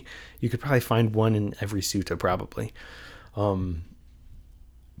 Probably you could probably find one in every sutta, probably.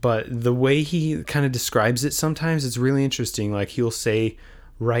 But the way he kind of describes it sometimes, it's really interesting. Like he'll say,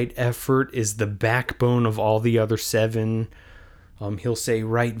 right effort is the backbone of all the other 7. He'll say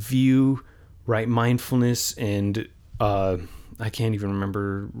right view, right mindfulness, and I can't even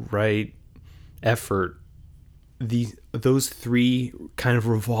remember, right effort. Those 3 kind of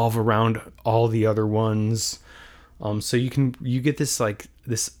revolve around all the other ones. So you get this like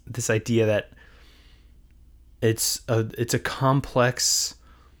this idea that it's a complex,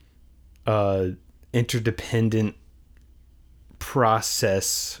 interdependent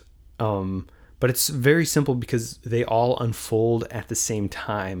process, but it's very simple because they all unfold at the same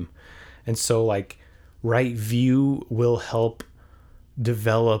time. And so like right view will help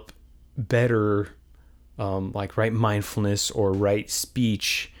develop better like right mindfulness or right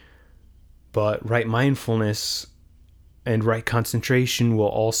speech, but right mindfulness and right concentration will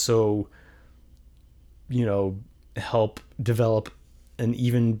also help develop an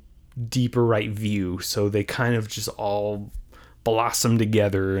even deeper right view. So they kind of just all blossom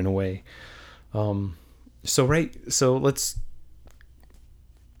together in a way. So let's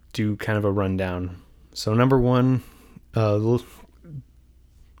do kind of a rundown. So number 1,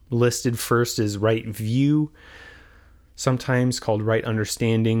 listed first is right view, sometimes called right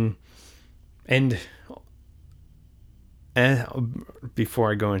understanding. And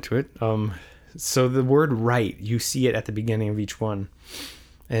before I go into it, so the word right, you see it at the beginning of each one.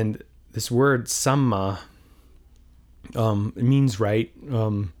 And this word samma it means right.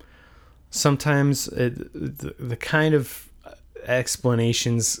 Sometimes the kind of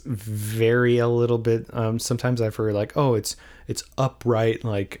explanations vary a little bit. Sometimes I've heard like, oh, it's upright,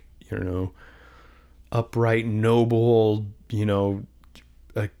 like, upright, noble,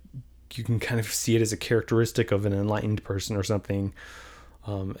 like you can kind of see it as a characteristic of an enlightened person or something.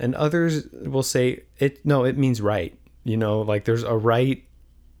 And others will say it means right. Like there's a right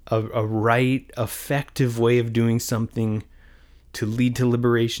effective way of doing something to lead to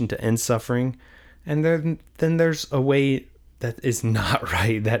liberation, to end suffering. And then there's a way that is not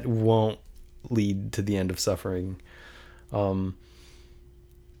right, that won't lead to the end of suffering. And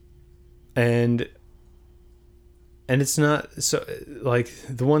and it's not so, like,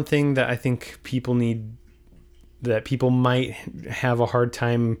 the one thing that I think people need, that people might have a hard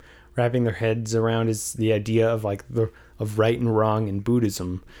time wrapping their heads around, is the idea of like of right and wrong in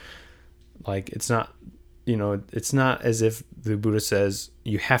Buddhism. Like, it's not, it's not as if the Buddha says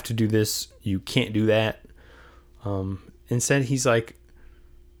you have to do this, you can't do that. Instead, he says,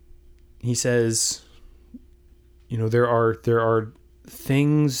 there are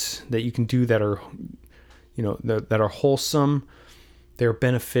things that you can do that are, that are wholesome, they're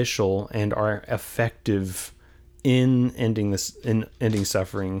beneficial, and are effective in ending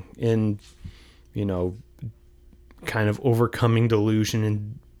suffering, in, kind of overcoming delusion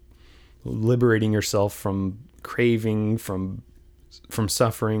and liberating yourself from craving, from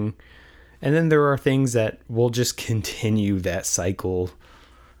suffering. And then there are things that will just continue that cycle.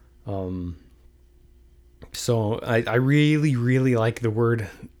 So I really, really like the word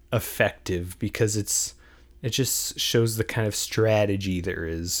effective, because it just shows the kind of strategy there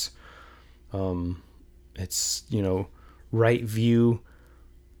is. It's, right view.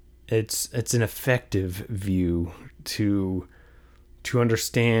 It's an effective view to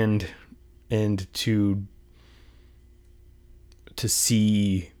understand and to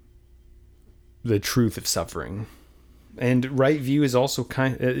see the truth of suffering. And right view is also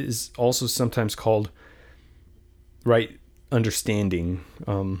sometimes called right understanding.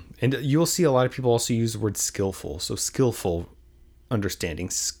 And you'll see a lot of people also use the word skillful. So skillful understanding,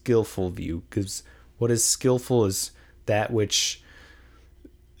 skillful view, because what is skillful is that which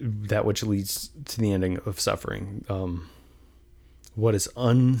leads to the ending of suffering. What is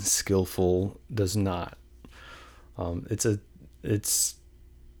unskillful does not. It's a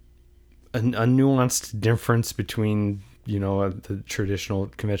nuanced difference between, the traditional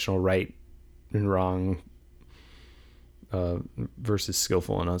conventional right and wrong versus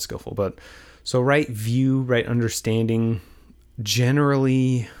skillful and unskillful. But so right view, right understanding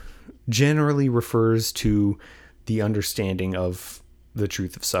generally refers to the understanding of the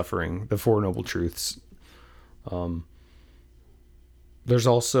truth of suffering, the Four Noble Truths. There's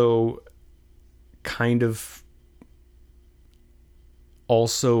also kind of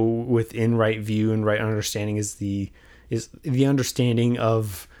also within right view and right understanding is the understanding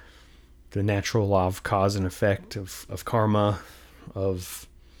of the natural law of cause and effect, of karma,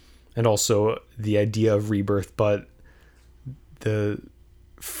 and also the idea of rebirth. But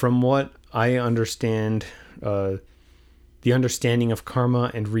from what I understand, the understanding of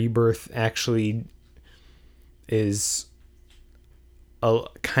karma and rebirth actually is a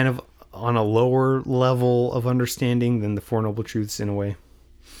kind of on a lower level of understanding than the Four Noble Truths in a way.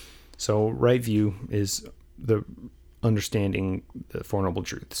 So right view is the understanding the Four Noble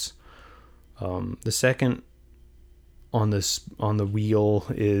Truths. The second on the wheel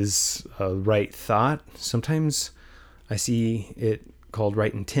is right thought. Sometimes I see it called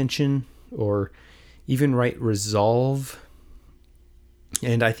right intention, or even right resolve.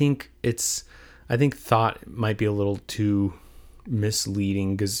 And I think thought might be a little too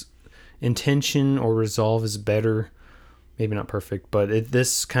misleading, because intention or resolve is better, maybe not perfect, but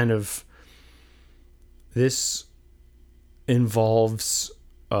this involves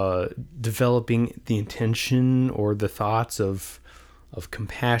developing the intention or the thoughts of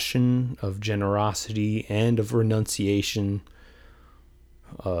compassion, of generosity, and of renunciation.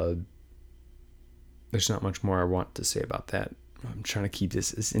 There's not much more I want to say about that. I'm trying to keep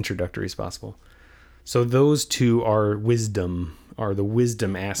this as introductory as possible. So those two are the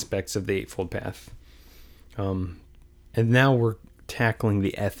wisdom aspects of the Eightfold Path. And now we're tackling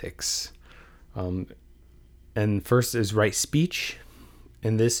the ethics. And first is right speech.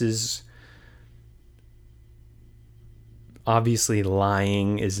 And this is obviously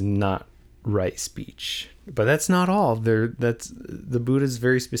lying is not right speech. But that's not all. The Buddha is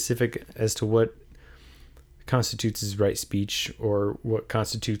very specific as to what constitutes his right speech, or what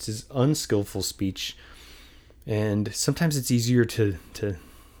constitutes his unskillful speech. And sometimes it's easier to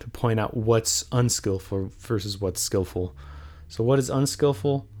point out what's unskillful versus what's skillful. So what is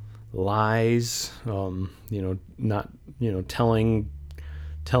unskillful? Lies, not,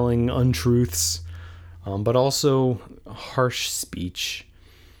 telling untruths, but also harsh speech,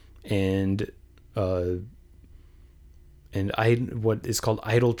 and what is called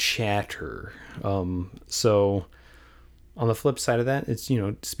idle chatter. So on the flip side of that, it's,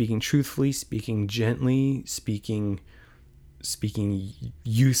 speaking truthfully, speaking gently, speaking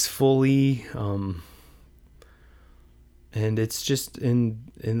usefully, and it's just in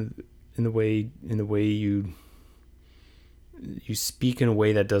the way you speak in a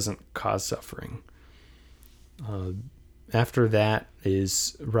way that doesn't cause suffering. After that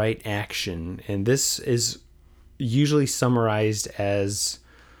is right action, and this is usually summarized as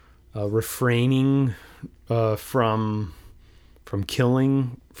refraining from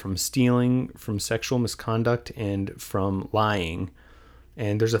killing, from stealing, from sexual misconduct, and from lying.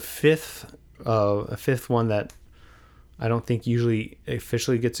 And there's a fifth one that I don't think usually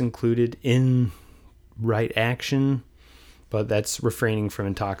officially gets included in right action, but that's refraining from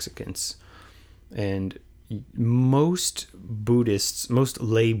intoxicants. And most Buddhists, most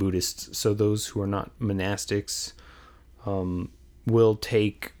lay Buddhists, so those who are not monastics, will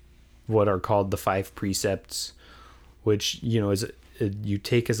take what are called the 5 precepts, which, you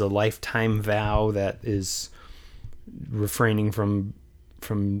take as a lifetime vow that is refraining from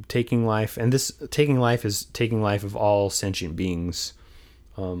taking life. And this taking life is taking life of all sentient beings.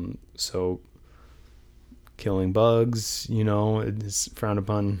 So killing bugs, it is frowned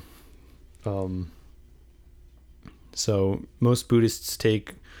upon. So most Buddhists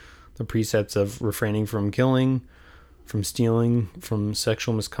take the precepts of refraining from killing, from stealing, from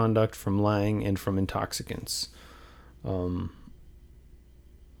sexual misconduct, from lying, and from intoxicants. And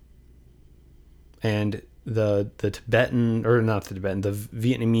the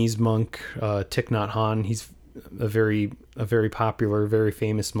Vietnamese monk, Thich Nhat Hanh, he's a very popular, very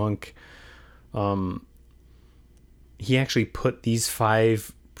famous monk. He actually put these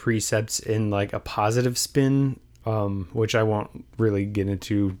 5 precepts in like a positive spin, which I won't really get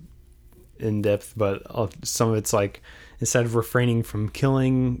into in depth, but some of it's like, instead of refraining from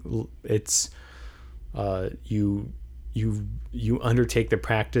killing, it's you undertake the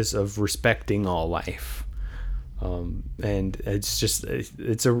practice of respecting all life. And it's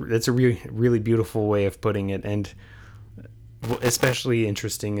a really beautiful way of putting it. And especially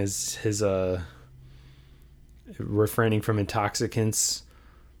interesting is his refraining from intoxicants.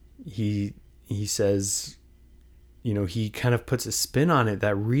 He says, he kind of puts a spin on it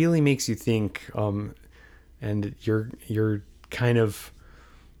that really makes you think, and you're kind of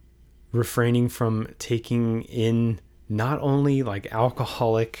refraining from taking in not only like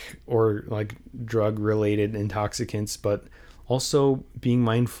alcoholic or like drug related intoxicants, but also being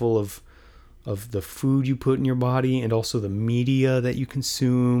mindful of the food you put in your body, and also the media that you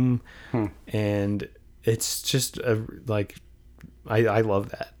consume. And it's just I love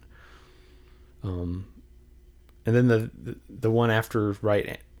that. And then the one after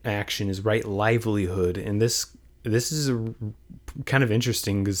right action is right livelihood, and this is a kind of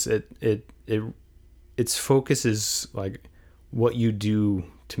interesting because its focus is like what you do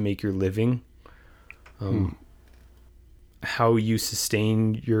to make your living, how you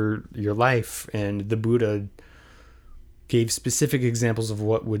sustain your life. And the Buddha gave specific examples of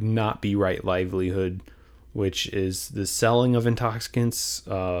what would not be right livelihood, which is the selling of intoxicants,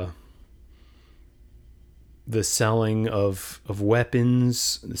 the selling of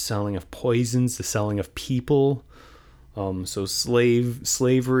weapons, the selling of poisons, the selling of people. So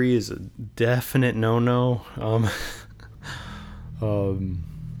slavery is a definite no-no.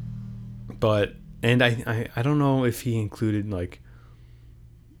 But I don't know if he included like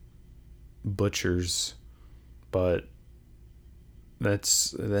butchers, but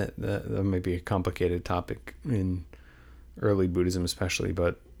that might be a complicated topic in early Buddhism, especially.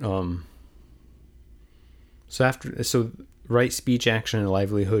 But so right speech, action, and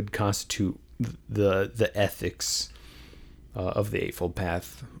livelihood constitute the ethics of the Eightfold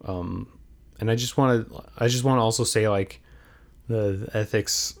Path. And I just want to also say, like, the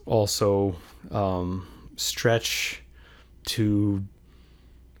ethics also stretch to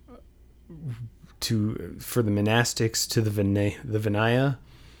for the monastics to the Vinaya,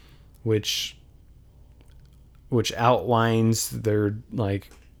 which outlines their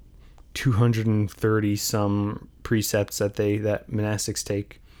like 230 some precepts that monastics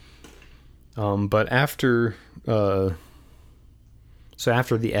take. But after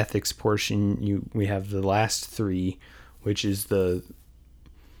after the ethics portion, we have the last 3, which is the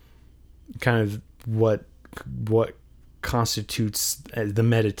kind of what constitutes the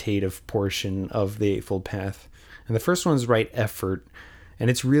meditative portion of the Eightfold Path. And the first one is right effort. And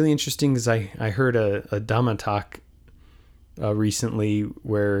it's really interesting because I heard a Dhamma talk recently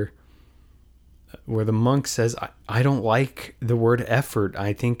where the monk says, I don't like the word effort.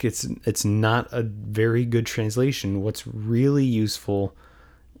 I think it's not a very good translation. What's really useful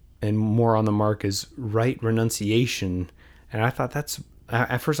and more on the mark is right renunciation. And I thought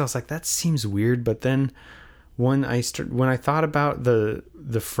at first I was like, that seems weird. But then when I thought about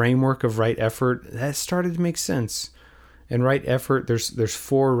the framework of right effort, that started to make sense. And right effort, there's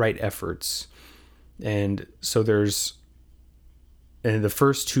 4 right efforts. And so and the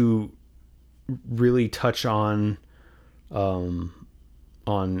first 2 really touch on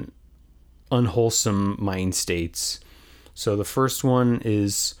unwholesome mind states. So the first one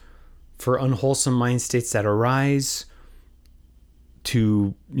is for unwholesome mind states that arise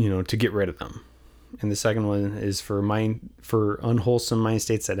to get rid of them. And the second one is for unwholesome mind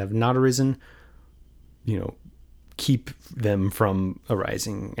states that have not arisen, keep them from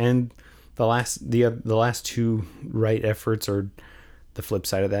arising. And the last two right efforts are the flip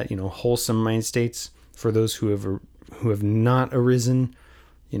side of that. Wholesome mind states for those who have not arisen,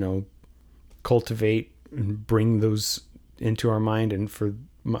 cultivate and bring those into our mind, and for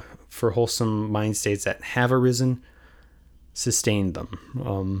wholesome mind states that have arisen, sustain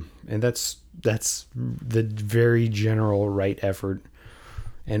them. And that's the very general right effort.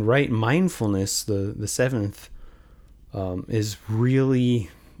 And right mindfulness, the seventh, is really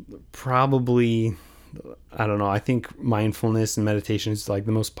probably, I don't know, I think mindfulness and meditation is like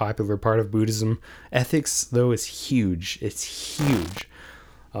the most popular part of Buddhism. Ethics, though, is huge. It's huge.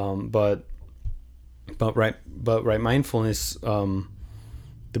 But right mindfulness,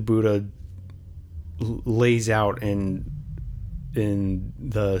 the Buddha lays out in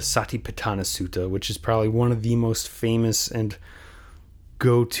the Satipatthana Sutta, which is probably one of the most famous and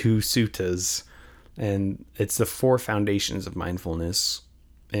go-to suttas. And it's the 4 foundations of mindfulness.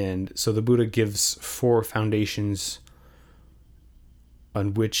 And so the Buddha gives 4 foundations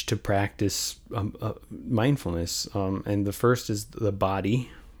on which to practice mindfulness. And the first is the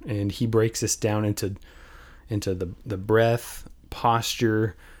body. And he breaks this down into the breath,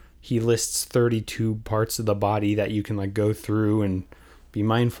 posture. He lists 32 parts of the body that you can like go through and be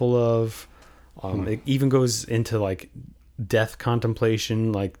mindful of. It even goes into like death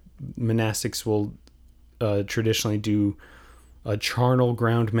contemplation. Like monastics will traditionally do a charnel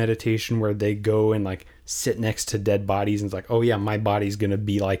ground meditation where they go and like sit next to dead bodies and it's like, oh yeah, my body's gonna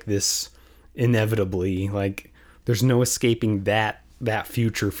be like this inevitably. Like there's no escaping that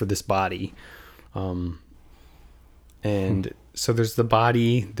future for this body. And so there's the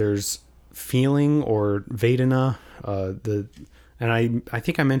body, there's feeling or Vedana, and I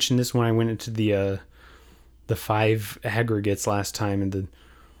think I mentioned this when I went into the 5 aggregates last time,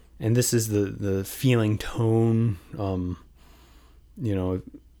 and this is the feeling tone,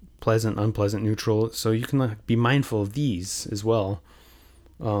 pleasant, unpleasant, neutral. So you can be mindful of these as well.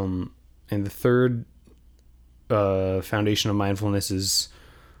 And the third foundation of mindfulness is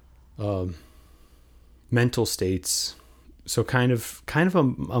mental states. So kind of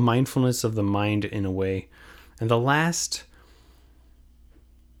a mindfulness of the mind in a way. And the last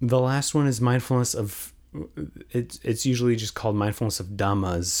one is mindfulness of, it's usually just called mindfulness of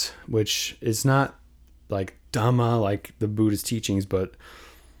dhammas, which is not like dhamma like the Buddhist teachings, but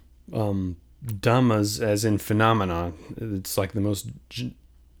dhammas as in phenomena. It's like the most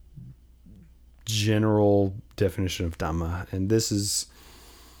general definition of dhamma. And this is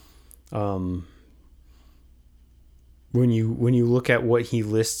when you look at what he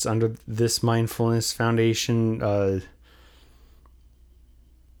lists under this mindfulness foundation,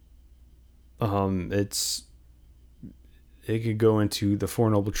 it could go into the 4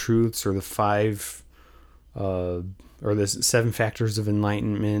 Noble Truths or the 5 or the 7 Factors of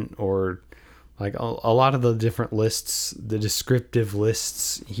Enlightenment, or like a lot of the different lists, the descriptive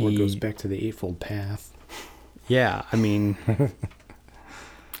lists. It goes back to the Eightfold Path. Yeah, I mean,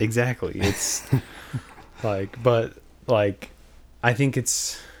 exactly. It's like, I think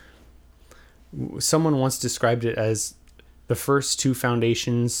someone once described it as the first 2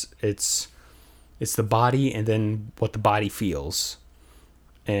 foundations. It's the body and then what the body feels.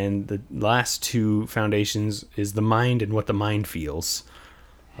 And the last 2 foundations is the mind and what the mind feels.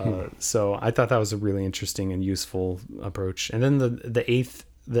 So I thought that was a really interesting and useful approach. And then the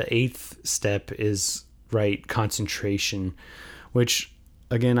eighth step is right concentration, which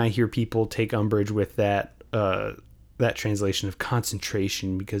again, I hear people take umbrage with that translation of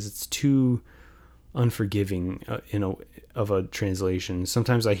concentration because it's too unforgiving of a translation.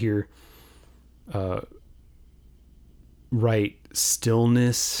 Sometimes I hear right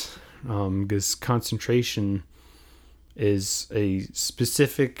stillness, because concentration is a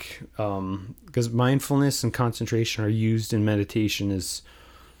specific, because mindfulness and concentration are used in meditation as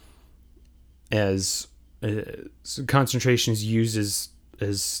concentration is used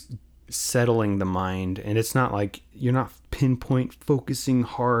as settling the mind, and it's not like you're not pinpoint focusing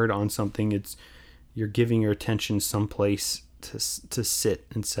hard on something. It's you're giving your attention someplace to sit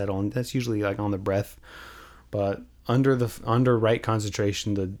and settle, and that's usually like on the breath. But under right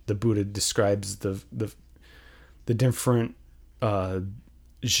concentration, the Buddha describes the different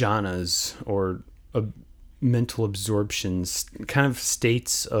jhanas or mental absorptions, kind of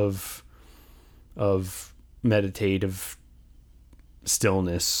states of meditative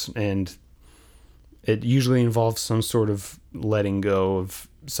stillness. And it usually involves some sort of letting go of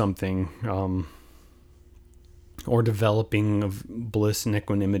something, or developing of bliss and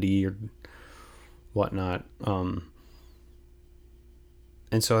equanimity or whatnot.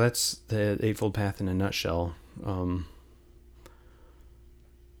 And so that's the Eightfold Path in a nutshell.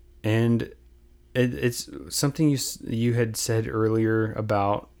 And it's something you had said earlier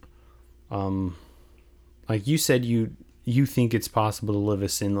about, like you said, you think it's possible to live a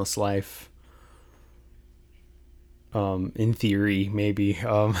sinless life. In theory, maybe.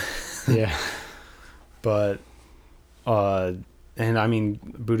 Yeah. But, and I mean,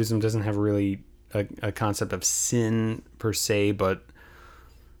 Buddhism doesn't have really a concept of sin per se, but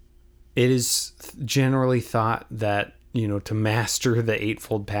it is generally thought that, to master the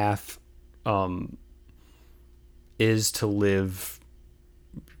Eightfold Path, is to live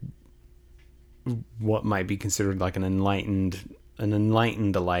what might be considered like an enlightened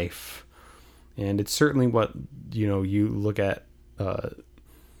life. And it's certainly what, you look at, the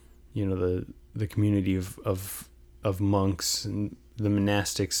community of monks and the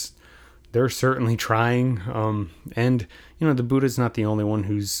monastics, they're certainly trying. And, the Buddha's not the only one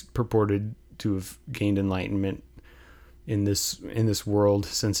who's purported to have gained enlightenment in this world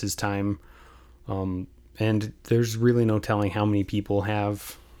since his time. And there's really no telling how many people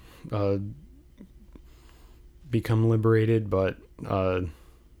have, become liberated, but,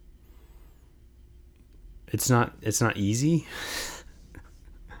 it's not easy.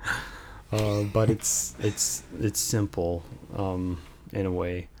 But it's simple, in a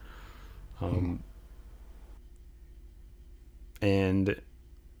way. I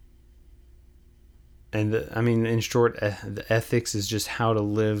mean, in short, the ethics is just how to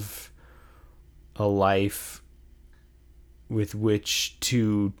live a life with which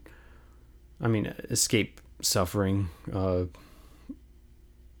to, escape suffering,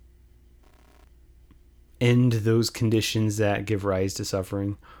 end those conditions that give rise to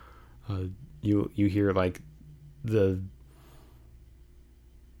suffering. You hear like the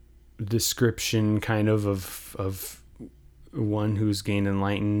description kind of one who's gained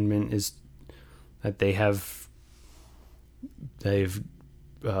enlightenment is that they've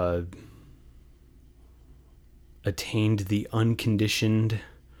attained the unconditioned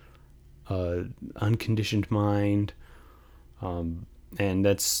mind, and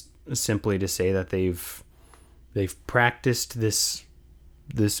that's simply to say that they've practiced this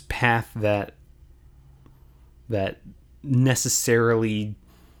path that necessarily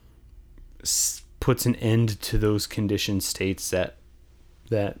puts an end to those conditioned states that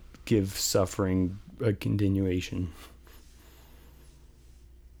give suffering a continuation.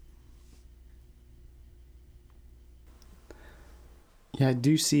 Yeah, I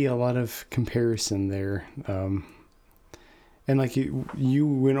do see a lot of comparison there. And like you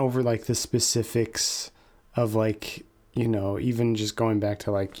went over like the specifics of like, even just going back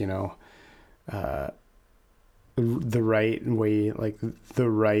to like, the right way, like the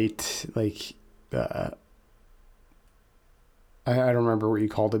right, like, I don't remember what you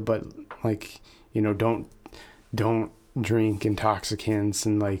called it, but like, don't drink intoxicants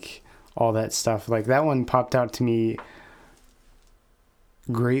and like all that stuff. Like that one popped out to me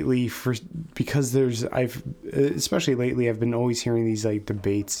greatly because especially lately, I've been always hearing these like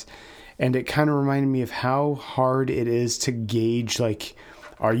debates, and it kind of reminded me of how hard it is to gauge, like,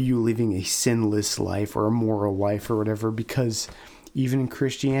 are you living a sinless life or a moral life or whatever? Because even in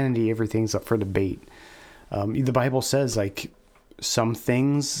Christianity, everything's up for debate. The Bible says like some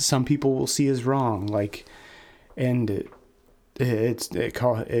things some people will see as wrong, like, and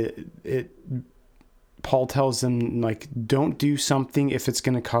Paul tells them like, don't do something if it's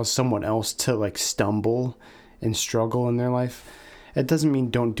going to cause someone else to like stumble and struggle in their life. It doesn't mean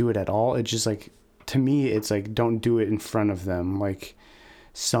don't do it at all. It's just like, to me, it's like, don't do it in front of them. Like,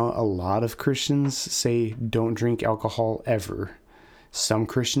 a lot of Christians say don't drink alcohol ever. Some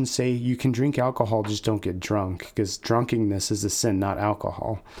Christians say you can drink alcohol, just don't get drunk, because drunkenness is a sin, not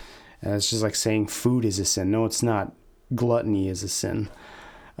alcohol. And it's just like saying food is a sin. No, it's not. Gluttony is a sin.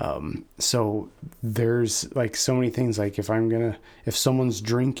 So there's like so many things, like if someone's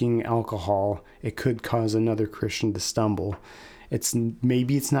drinking alcohol, it could cause another Christian to stumble.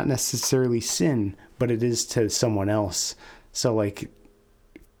 Maybe it's not necessarily sin, but it is to someone else. So like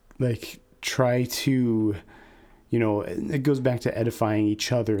try to, it goes back to edifying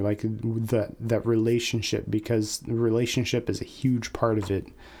each other, like that relationship, because the relationship is a huge part of it.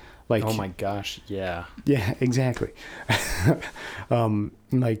 Like, oh my gosh, yeah. Yeah, exactly.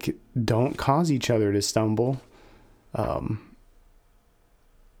 Like, don't cause each other to stumble.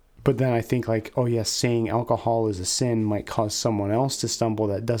 but then I think like, oh yes, saying alcohol is a sin might cause someone else to stumble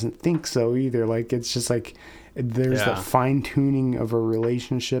that doesn't think so either. Like, it's just like there's that fine tuning of a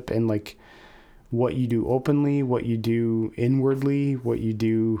relationship, and like what you do openly, what you do inwardly, what you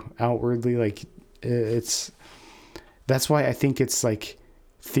do outwardly. Like, that's why I think it's like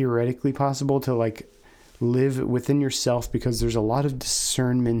theoretically possible to like live within yourself, because there's a lot of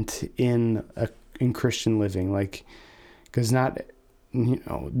discernment in Christian living. Like, because not,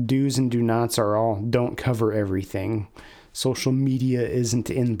 do's and do nots don't cover everything. Social media isn't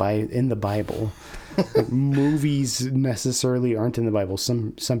in the Bible. Like, movies necessarily aren't in the Bible.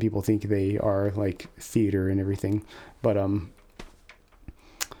 Some people think they are, like theater and everything, but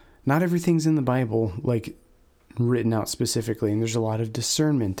not everything's in the Bible, like written out specifically. And there's a lot of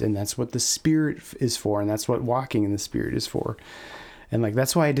discernment, and that's what the Spirit is for, and that's what walking in the Spirit is for. And like,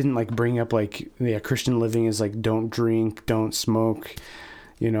 that's why I didn't like bring up like, Christian living is like, don't drink, don't smoke,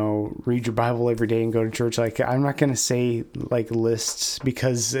 read your Bible every day and go to church. Like, I'm not going to say like lists,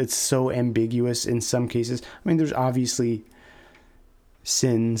 because it's so ambiguous in some cases. I mean, there's obviously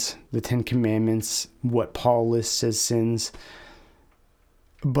sins, the 10 Commandments, what Paul lists as sins,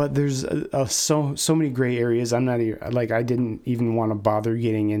 but there's so many gray areas. I'm not like, I didn't even want to bother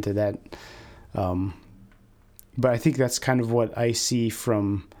getting into that. But I think that's kind of what I see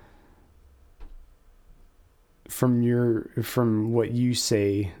from what you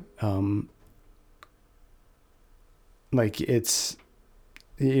say. Like, it's,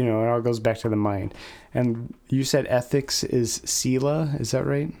 it all goes back to the mind. And you said ethics is sila, is that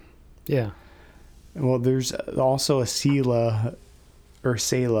right? Yeah. Well, there's also a sila or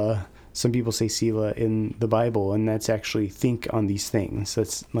sela. Some people say sila in the Bible, and that's actually think on these things.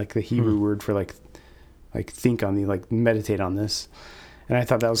 That's like the Hebrew word for like think on the, like meditate on this. And I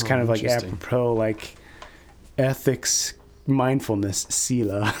thought that was kind of like apropos, like ethics, mindfulness,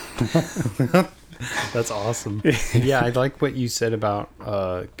 sila. That's awesome. Yeah, I like what you said about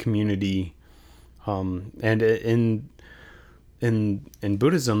community. And in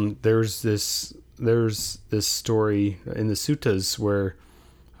Buddhism, there's this story in the suttas where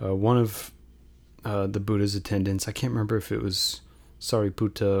one of the Buddha's attendants, I can't remember if it was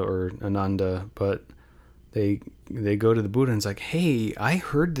Sariputta or Ananda, but they go to the Buddha and it's like, hey, I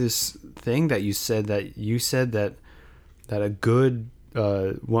heard this thing that you said that a good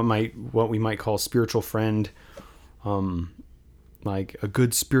what we might call spiritual friend, like a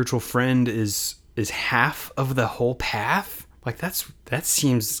good spiritual friend is half of the whole path. Like, that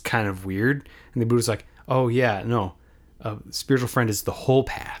seems kind of weird. And the Buddha's like, oh yeah, no, spiritual friend is the whole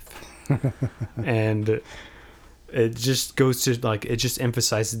path. And it just goes to like, it just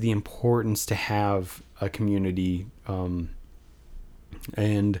emphasizes the importance to have a community. And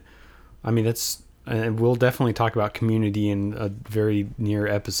I mean, and we'll definitely talk about community in a very near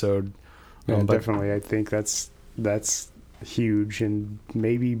episode. But definitely, I think that's huge, and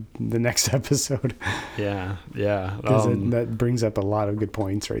maybe the next episode. Yeah. Because that brings up a lot of good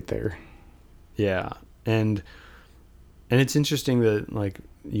points right there. Yeah, and it's interesting that like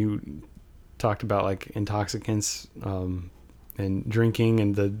you talked about like intoxicants and drinking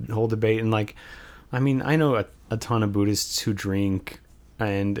and the whole debate, and like, I mean, I know a ton of Buddhists who drink,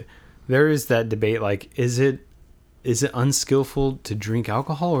 and there is that debate, like, is it unskillful to drink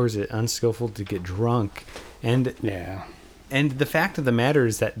alcohol, or is it unskillful to get drunk? And yeah, and the fact of the matter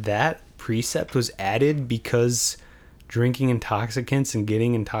is that precept was added because drinking intoxicants and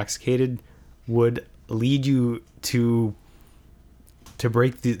getting intoxicated would lead you to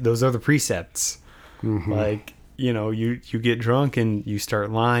break those other precepts. Mm-hmm. Like, you get drunk and you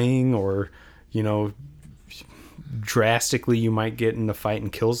start lying, or drastically you might get in a fight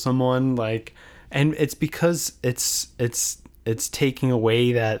and kill someone, like, and it's because it's taking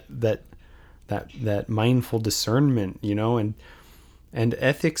away that mindful discernment, and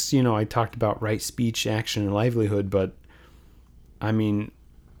ethics. I talked about right speech, action, and livelihood, but I mean,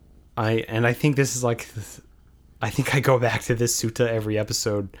 I think this is like, I think I go back to this sutta every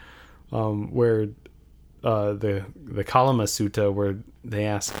episode, where the Kalama Sutta, where they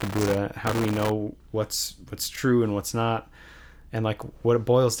ask the Buddha, how do we know what's true and what's not? And like, what it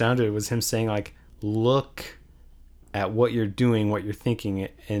boils down to was him saying, like, look at what you're doing, what you're thinking,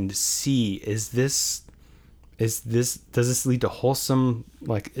 and see, does this lead to wholesome,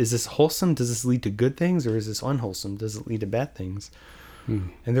 like, is this wholesome? Does this lead to good things, or is this unwholesome? Does it lead to bad things?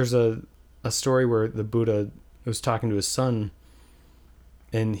 And there's a story where the Buddha was talking to his son,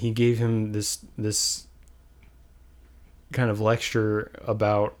 and he gave him this kind of lecture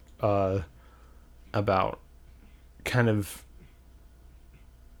about kind of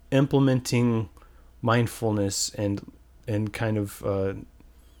implementing mindfulness and kind of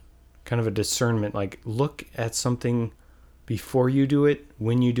kind of a discernment. Like, look at something before you do it,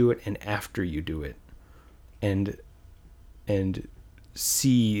 when you do it, and after you do it, and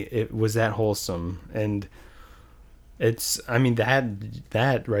see it was that wholesome. And it's, I mean,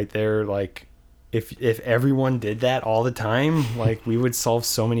 that right there, like, if everyone did that all the time, like, we would solve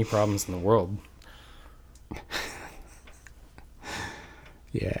so many problems in the world.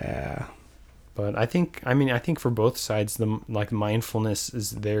 Yeah. But I think for both sides, the like mindfulness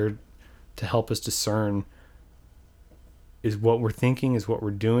is there to help us discern, is what we're thinking, is what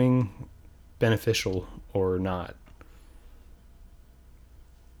we're doing beneficial or not.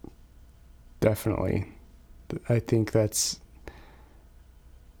 Definitely. I think that's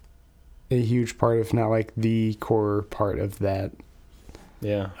a huge part, if not like the core part of that.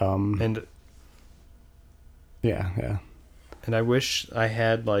 Yeah. And yeah. And I wish I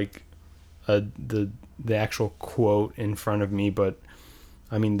had like the actual quote in front of me, but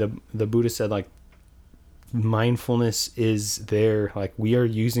I mean the Buddha said, like, mindfulness is there, like, we are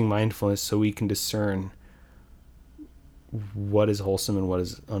using mindfulness so we can discern what is wholesome and what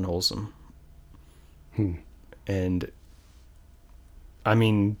is unwholesome. And I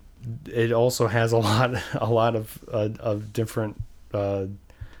mean, it also has a lot of different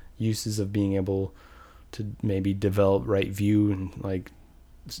uses of being able to maybe develop right view and like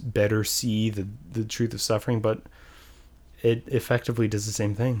better see the truth of suffering, but it effectively does the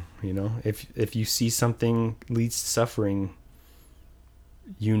same thing. You know, if you see something leads to suffering,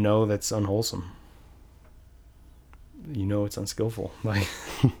 you know that's unwholesome. You know it's unskillful. Like,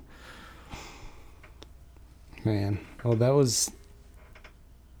 man, well, that was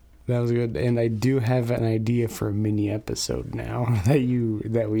good, and I do have an idea for a mini episode now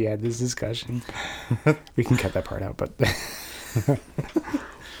that we had this discussion. We can cut that part out, but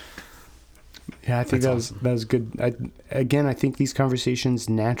yeah, I think that was good. I think these conversations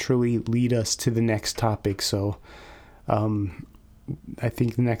naturally lead us to the next topic, so I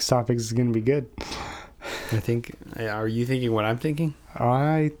think the next topic is going to be good. Are you thinking what I'm thinking?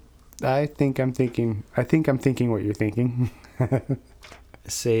 I think I'm thinking what you're thinking.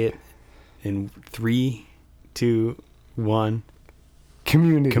 Say it in 3, 2, 1.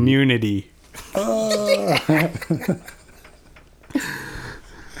 Community.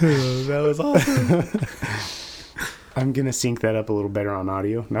 That was awesome. I'm gonna sync that up a little better on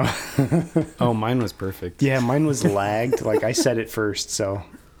audio. No. Oh, mine was perfect. Yeah, mine was lagged. Like, I said it first, so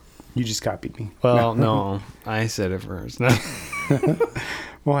you just copied me. Well, no, I said it first. No.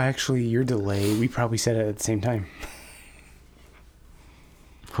 Well, actually, your delay, we probably said it at the same time.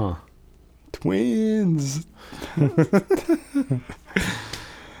 Huh. Twins.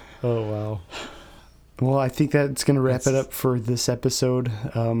 Oh, wow. Well, I think that's going to wrap it up for this episode.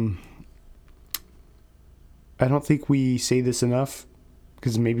 I don't think we say this enough,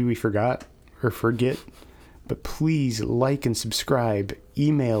 because maybe we forgot or forget. But please like and subscribe.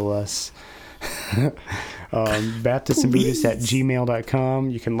 Email us. baptistandbuddhist@gmail.com.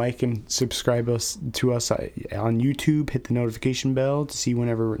 You can like and subscribe to us on YouTube. Hit the notification bell to see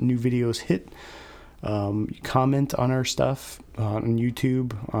whenever new videos hit. Comment on our stuff on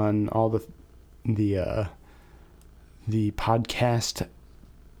YouTube, on all the podcast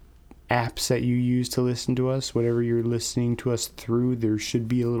apps that you use to listen to us. Whatever you're listening to us through, there should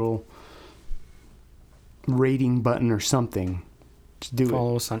be a little rating button or something. Just do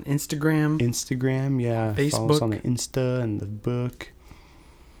Follow us on Instagram, yeah. Facebook. Follow us on the Insta and the book.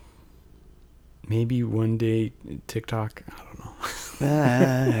 Maybe one day TikTok. I don't know.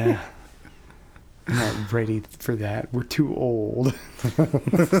 I'm not ready for that. We're too old.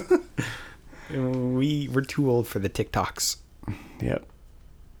 We're too old for the TikToks. Yep.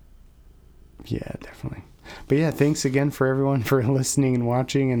 Yeah, definitely. But yeah, thanks again for everyone for listening and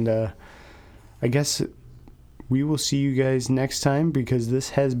watching, and I guess we will see you guys next time, because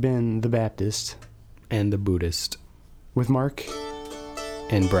this has been The Baptist and the Buddhist with Mark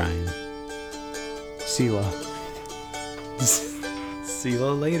and Bryan. See ya. See you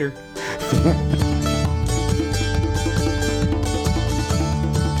later.